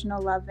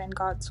unconditional love and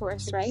God's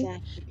source,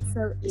 right?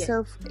 Exactly.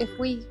 So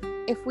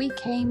if we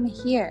came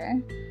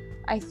here,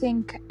 I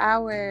think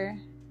our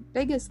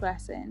biggest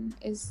lesson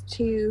is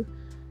to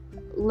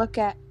look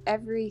at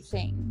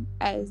everything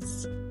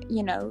as,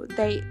 you know,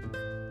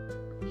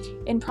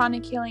 in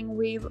pranic healing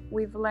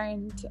we've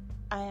learned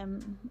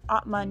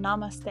Atma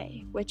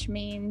Namaste, which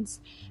means,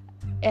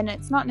 and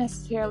it's not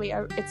necessarily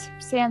it's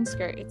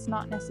Sanskrit, it's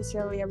not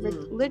necessarily a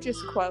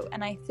religious quote,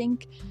 and I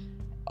think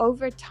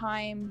over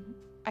time,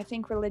 I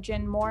think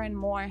religion more and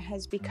more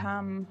has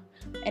become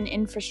an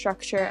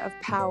infrastructure of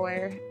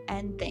power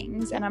and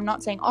things. And I'm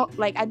not saying,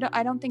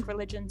 I don't think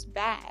religion's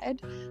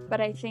bad,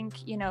 but I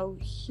think, you know,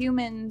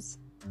 humans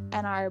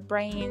and our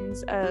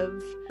brains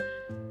have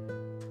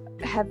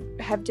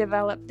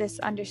developed this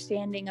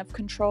understanding of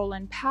control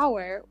and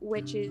power,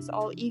 which is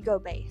all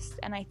ego-based.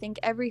 And I think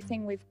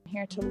everything we've been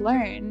here to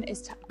learn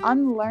is to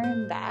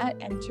unlearn that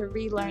and to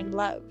relearn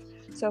love.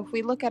 So if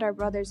we look at our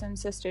brothers and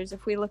sisters,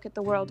 if we look at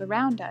the world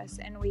around us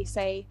and we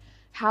say,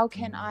 how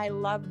can I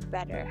love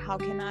better? How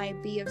can I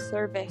be of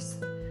service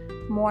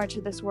more to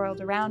this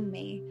world around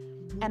me?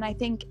 And I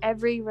think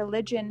every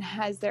religion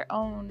has their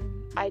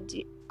own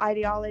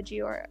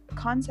ideology or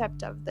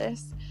concept of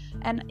this.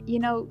 And, you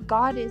know,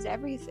 God is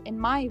everything, in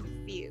my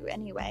view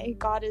anyway.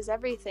 God is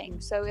everything.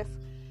 So if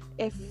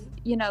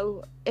you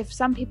know, if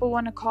some people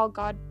want to call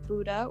God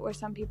Buddha or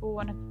some people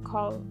want to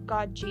call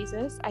God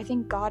Jesus, I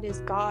think God is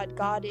God.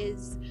 God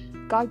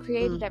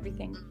created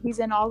everything. He's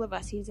in all of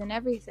us. He's in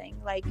everything.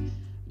 Like,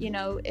 you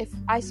know, if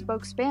I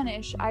spoke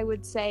Spanish, I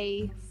would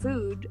say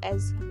food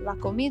as la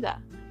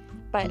comida,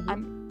 but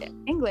I'm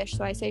English,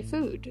 so I say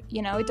food.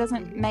 You know, it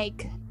doesn't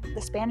make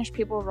the Spanish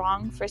people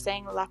wrong for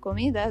saying la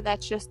comida.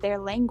 That's just their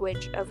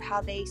language of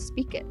how they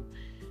speak it.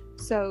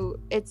 So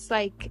it's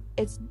like,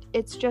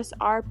 it's just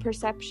our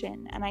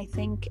perception. And I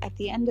think at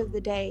the end of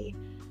the day,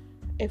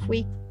 if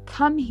we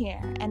come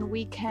here and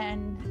we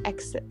can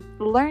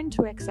learn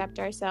to accept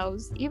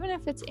ourselves, even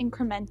if it's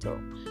incremental,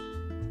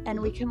 and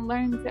we can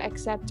learn to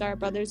accept our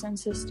brothers and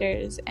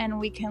sisters, and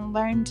we can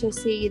learn to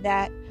see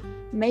that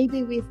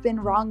maybe we've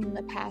been wrong in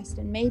the past,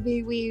 and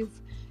maybe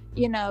we've,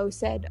 you know,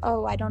 said,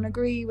 oh, I don't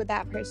agree with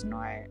that person,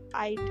 or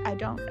I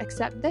don't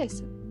accept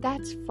this.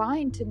 That's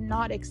fine to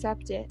not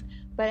accept it.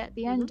 But at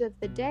the end of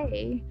the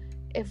day,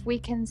 if we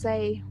can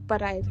say,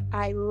 but I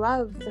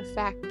love the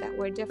fact that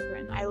we're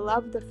different. I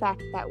love the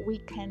fact that we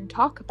can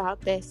talk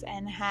about this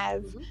and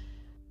have,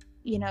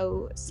 you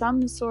know,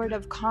 some sort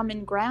of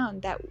common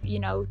ground that, you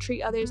know,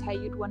 treat others how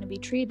you'd want to be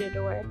treated,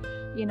 or,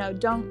 you know,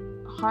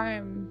 don't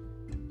harm.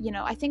 You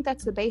know, I think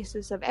that's the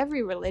basis of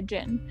every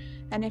religion.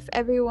 And if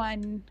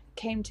everyone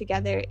came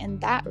together in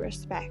that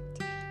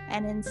respect,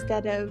 and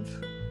instead of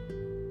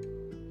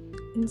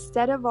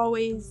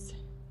always,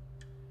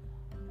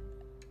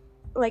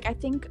 like, I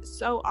think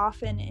so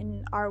often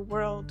in our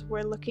world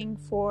we're looking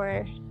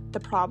for the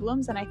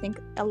problems. And I think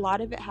a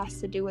lot of it has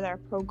to do with our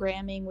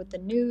programming with the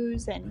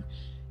news, and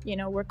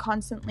we're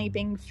constantly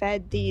being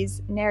fed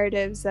these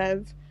narratives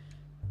of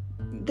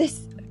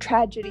this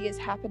tragedy is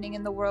happening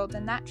in the world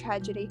and that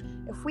tragedy.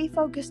 If we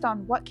focused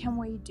on what can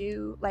we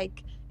do,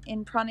 like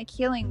in pranic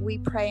healing, we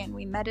pray and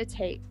we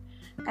meditate.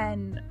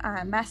 And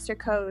Master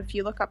Co, if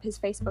you look up his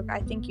Facebook, I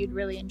think you'd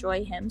really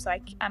enjoy him. So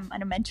I'm going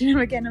to mention him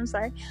again, I'm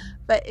sorry.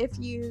 But if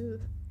you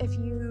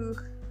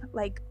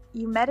like,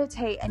 you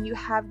meditate and you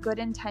have good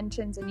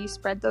intentions and you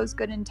spread those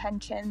good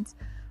intentions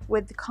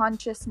with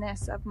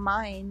consciousness of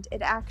mind,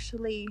 it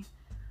actually,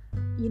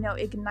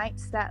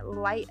 ignites that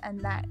light and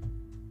that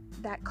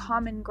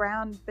common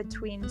ground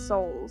between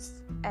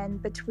souls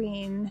and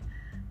between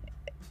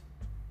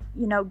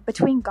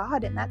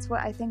God. And that's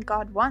what I think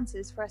God wants,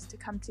 is for us to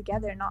come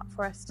together, not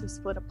for us to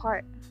split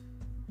apart.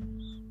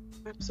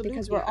 Absolutely.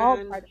 Because we're all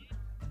part of it.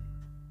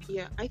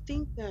 Yeah, I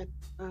think that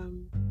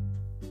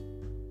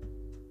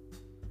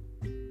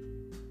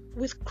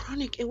with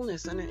chronic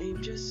illness, and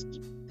I'm just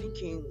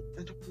thinking,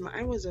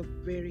 I was a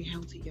very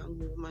healthy young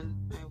woman.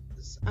 I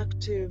was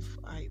active,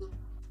 I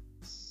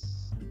was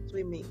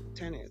swimming,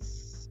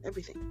 tennis,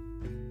 everything.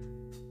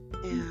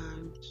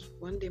 And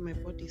one day my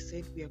body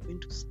said, we are going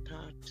to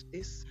start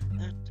this,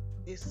 that.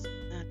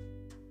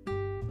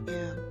 And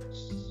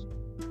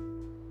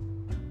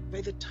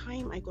by the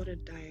time I got a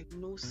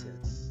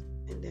diagnosis,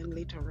 and then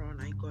later on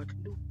I got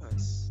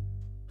lupus,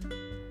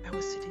 I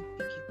was sitting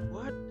thinking,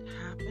 what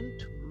happened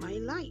to my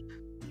life?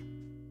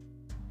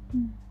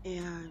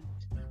 And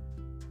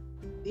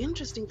the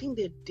interesting thing,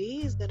 there are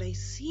days that I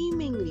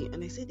seemingly,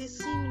 and I say this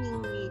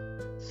seemingly,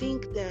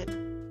 think that,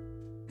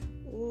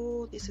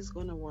 this is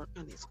going to work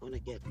and it's going to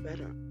get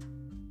better.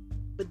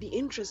 But the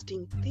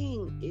interesting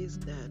thing is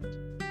that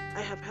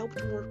I have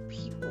helped more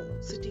people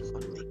sitting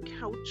on my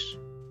couch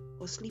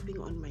or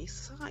sleeping on my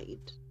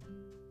side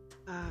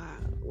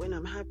when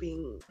I'm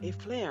having a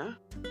flare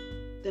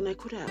than I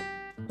could have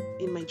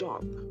in my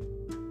job.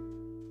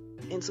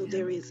 And so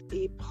there is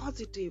a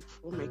positive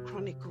for my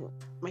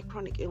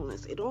chronic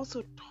illness. It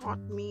also taught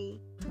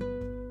me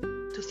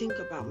to think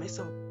about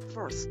myself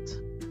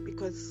first,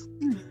 because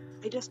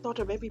I just thought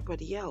of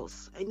everybody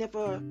else. I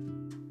never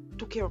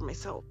took care of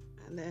myself.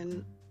 And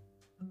then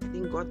I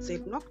think God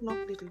said, knock, knock,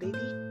 little lady.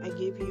 I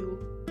gave you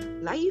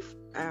life,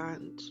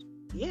 and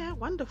yeah,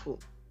 wonderful.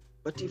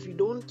 But if you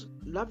don't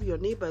love your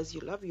neighbors,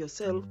 you love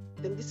yourself,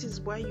 then this is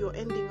why you're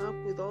ending up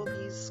with all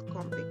these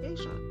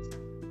complications.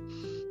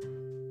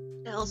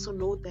 I also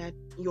know that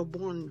you're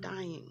born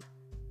dying.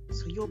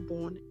 So you're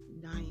born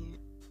dying.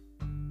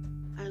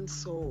 And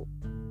so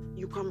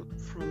you come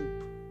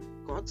from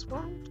God's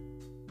world,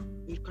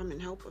 you come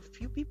and help a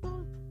few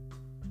people,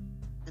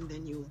 and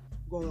then you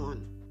go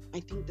on. I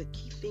think the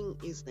key thing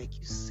is, like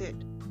you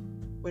said,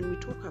 when we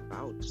talk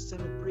about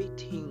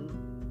celebrating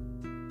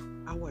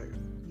our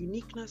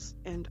uniqueness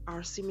and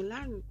our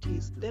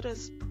similarities, let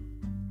us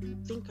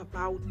think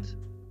about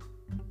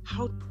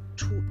how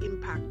to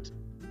impact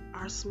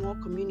our small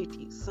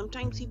communities.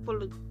 Sometimes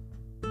people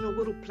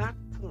go to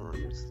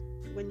platforms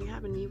when you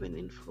haven't even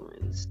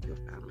influenced your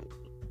family.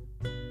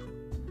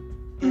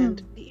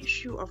 And the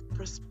issue of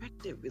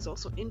perspective is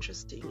also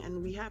interesting,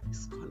 and we have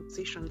these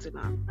conversations in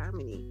our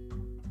family,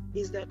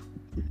 is that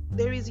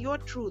there is your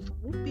truth,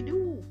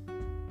 whoopie-doo,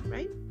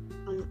 right?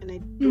 And I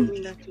don't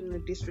mean that in a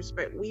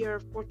disrespect. We are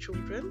 4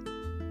 children,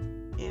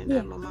 and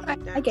I'm a mom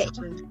and dad.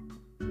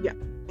 Yeah,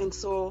 and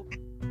so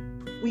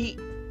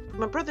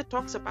my brother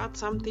talks about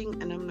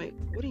something, and I'm like,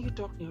 what are you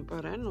talking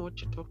about? I don't know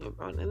what you're talking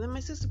about. And then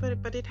my sister,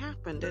 but it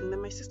happened. And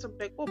then my sister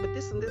be like, oh, but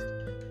this and this.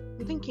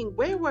 I'm thinking,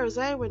 where was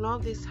I when all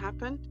this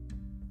happened?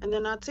 And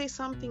then I'd say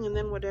something, and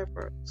then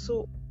whatever.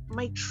 So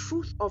my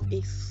truth of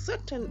a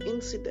certain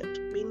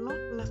incident may not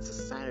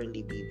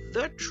necessarily be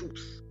the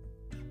truth.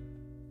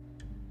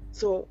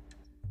 So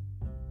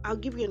I'll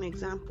give you an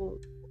example,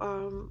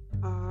 and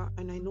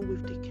I know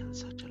we've taken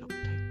such a long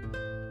time.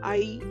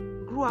 I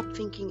grew up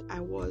thinking I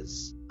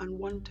was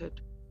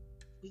unwanted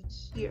for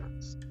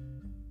years,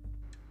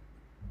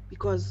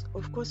 because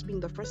of course, being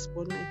the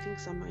firstborn, I think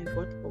somehow I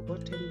got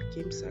forgotten,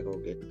 became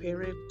surrogate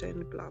parent,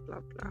 and blah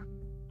blah blah.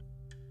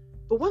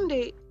 But one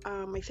day,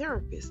 my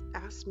therapist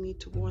asked me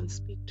to go and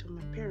speak to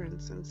my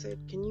parents and said,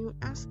 can you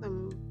ask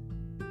them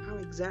how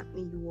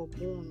exactly you were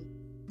born?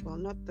 Well,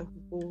 not the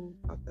whole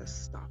other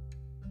stuff.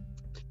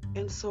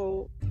 And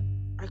so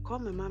I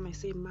called my mom. I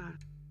say, Ma,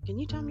 can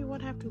you tell me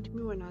what happened to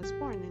me when I was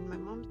born? And my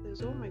mom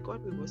says, oh my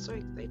God, we were so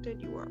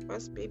excited. You were our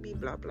first baby,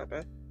 blah, blah,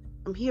 blah.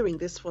 I'm hearing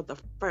this for the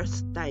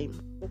first time.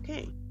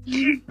 Okay.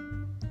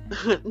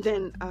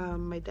 Then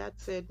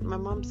my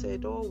mom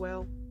said, oh,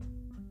 well,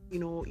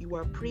 you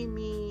were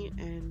preemie,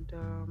 and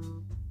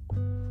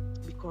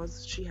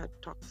because she had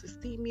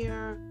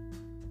toxemia.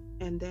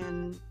 And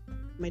then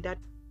my dad,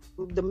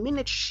 the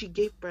minute she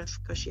gave birth,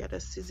 because she had a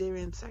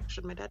cesarean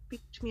section, my dad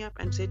picked me up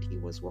and said he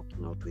was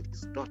walking out with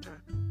his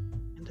daughter.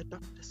 And the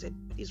doctor said,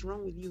 what is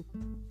wrong with you?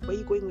 Where are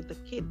you going with the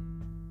kid?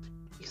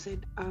 He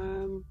said,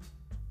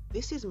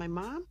 this is my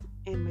mom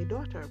and my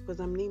daughter, because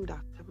I'm named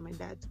after my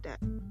dad's dad.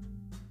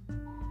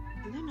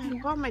 And And then I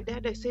called my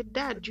dad. I said,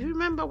 Dad, do you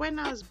remember when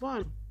I was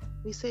born?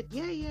 He said,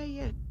 yeah.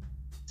 I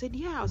said,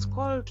 yeah, I was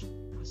called.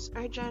 It was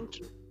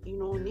urgent.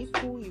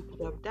 Niku, you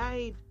could have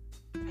died.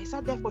 I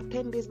sat there for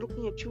 10 days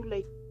looking at you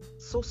like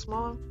so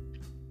small.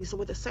 You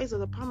were the size of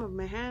the palm of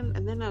my hand.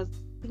 And then I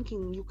was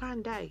thinking, you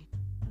can't die.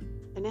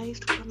 And I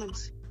used to come and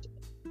sit.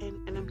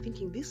 And I'm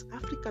thinking, this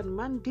African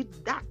man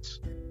did that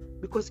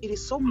because it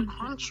is so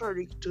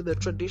contrary to the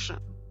tradition,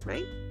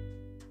 right?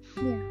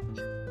 Yeah.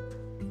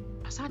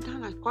 I sat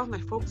down, I called my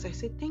folks, I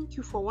said, thank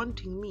you for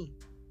wanting me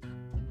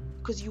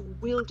because you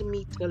willed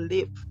me to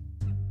live.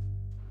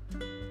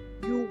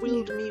 You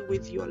willed me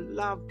with your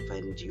love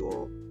and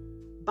your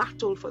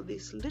battle for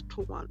this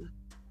little one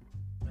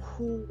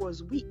who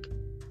was weak.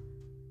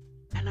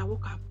 And I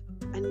woke up,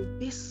 and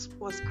this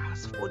was I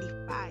was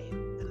 45,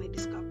 and I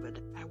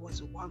discovered I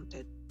was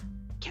wanted.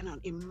 Cannot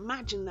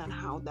imagine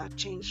how that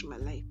changed my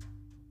life.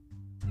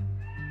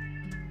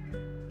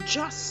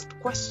 Just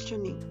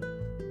questioning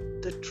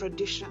the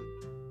tradition,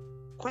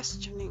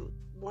 questioning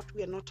what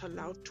we are not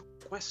allowed to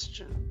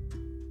question.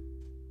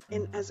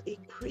 And as a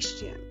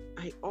Christian,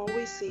 I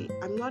always say,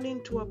 I'm not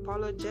into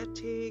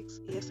apologetics.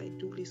 Yes, I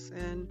do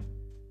listen,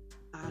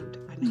 and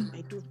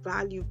I do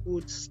value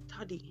good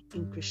study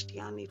in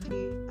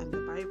Christianity and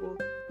the Bible,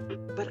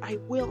 but I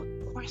will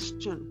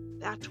question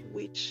that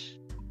which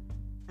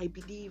I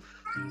believe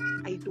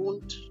I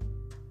don't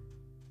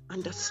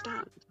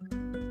understand.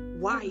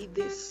 Why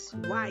this?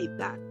 Why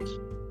that?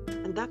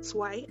 And that's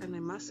why, and I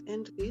must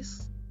end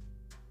this,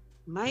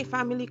 my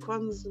family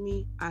calls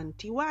me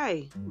Auntie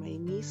Y. My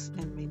niece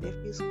and my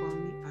nephews call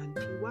me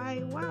Auntie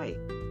Y. Why?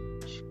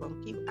 She will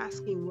keep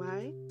asking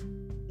why.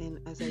 And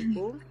as I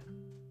go,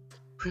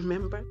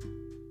 remember,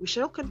 we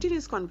shall continue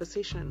this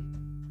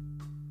conversation.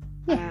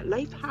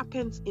 Life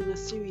happens in a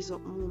series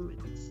of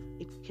moments.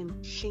 It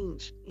can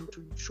change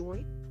into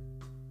joy.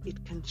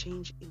 It can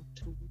change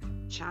into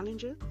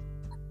challenges.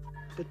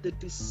 But the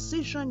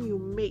decision you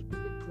make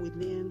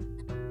within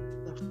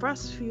the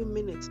first few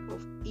minutes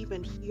of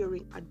even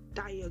hearing a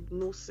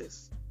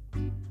diagnosis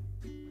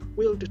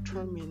will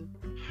determine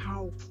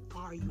how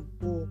far you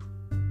go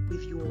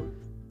with your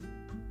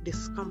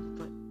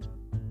discomfort.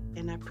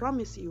 And I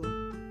promise you,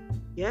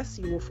 yes,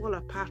 you will fall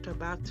apart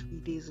about 3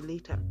 days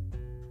later.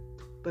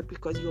 But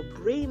because your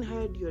brain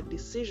heard your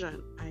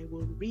decision, I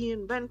will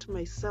reinvent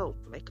myself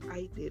like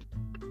I did.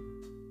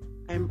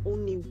 I'm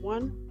only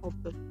one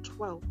of the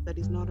 12 that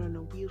is not on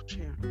a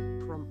wheelchair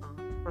from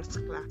our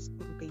first class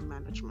in pain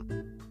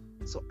management.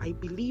 So I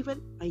believe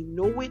it, I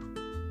know it.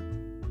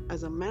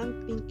 As a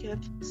man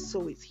thinketh,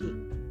 so is he.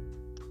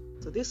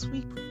 So this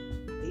week,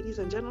 ladies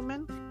and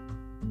gentlemen,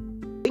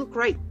 think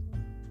right.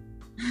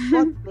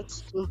 God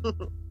bless you.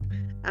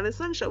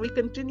 Alison, shall we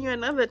continue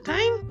another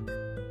time?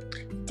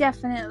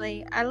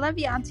 Definitely. I love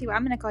you, Auntie.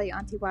 I'm going to call you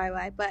Auntie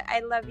YY, but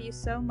I love you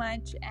so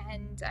much,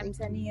 and I'm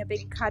sending you a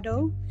big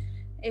cuddle.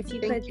 If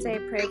you could say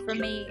a prayer for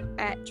me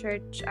at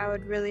church, I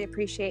would really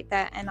appreciate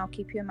that, and I'll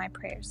keep you in my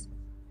prayers.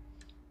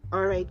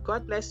 All right.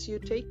 God bless you.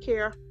 Take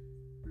care.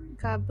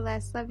 God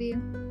bless. Love you.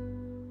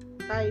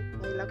 Bye.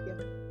 I love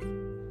you.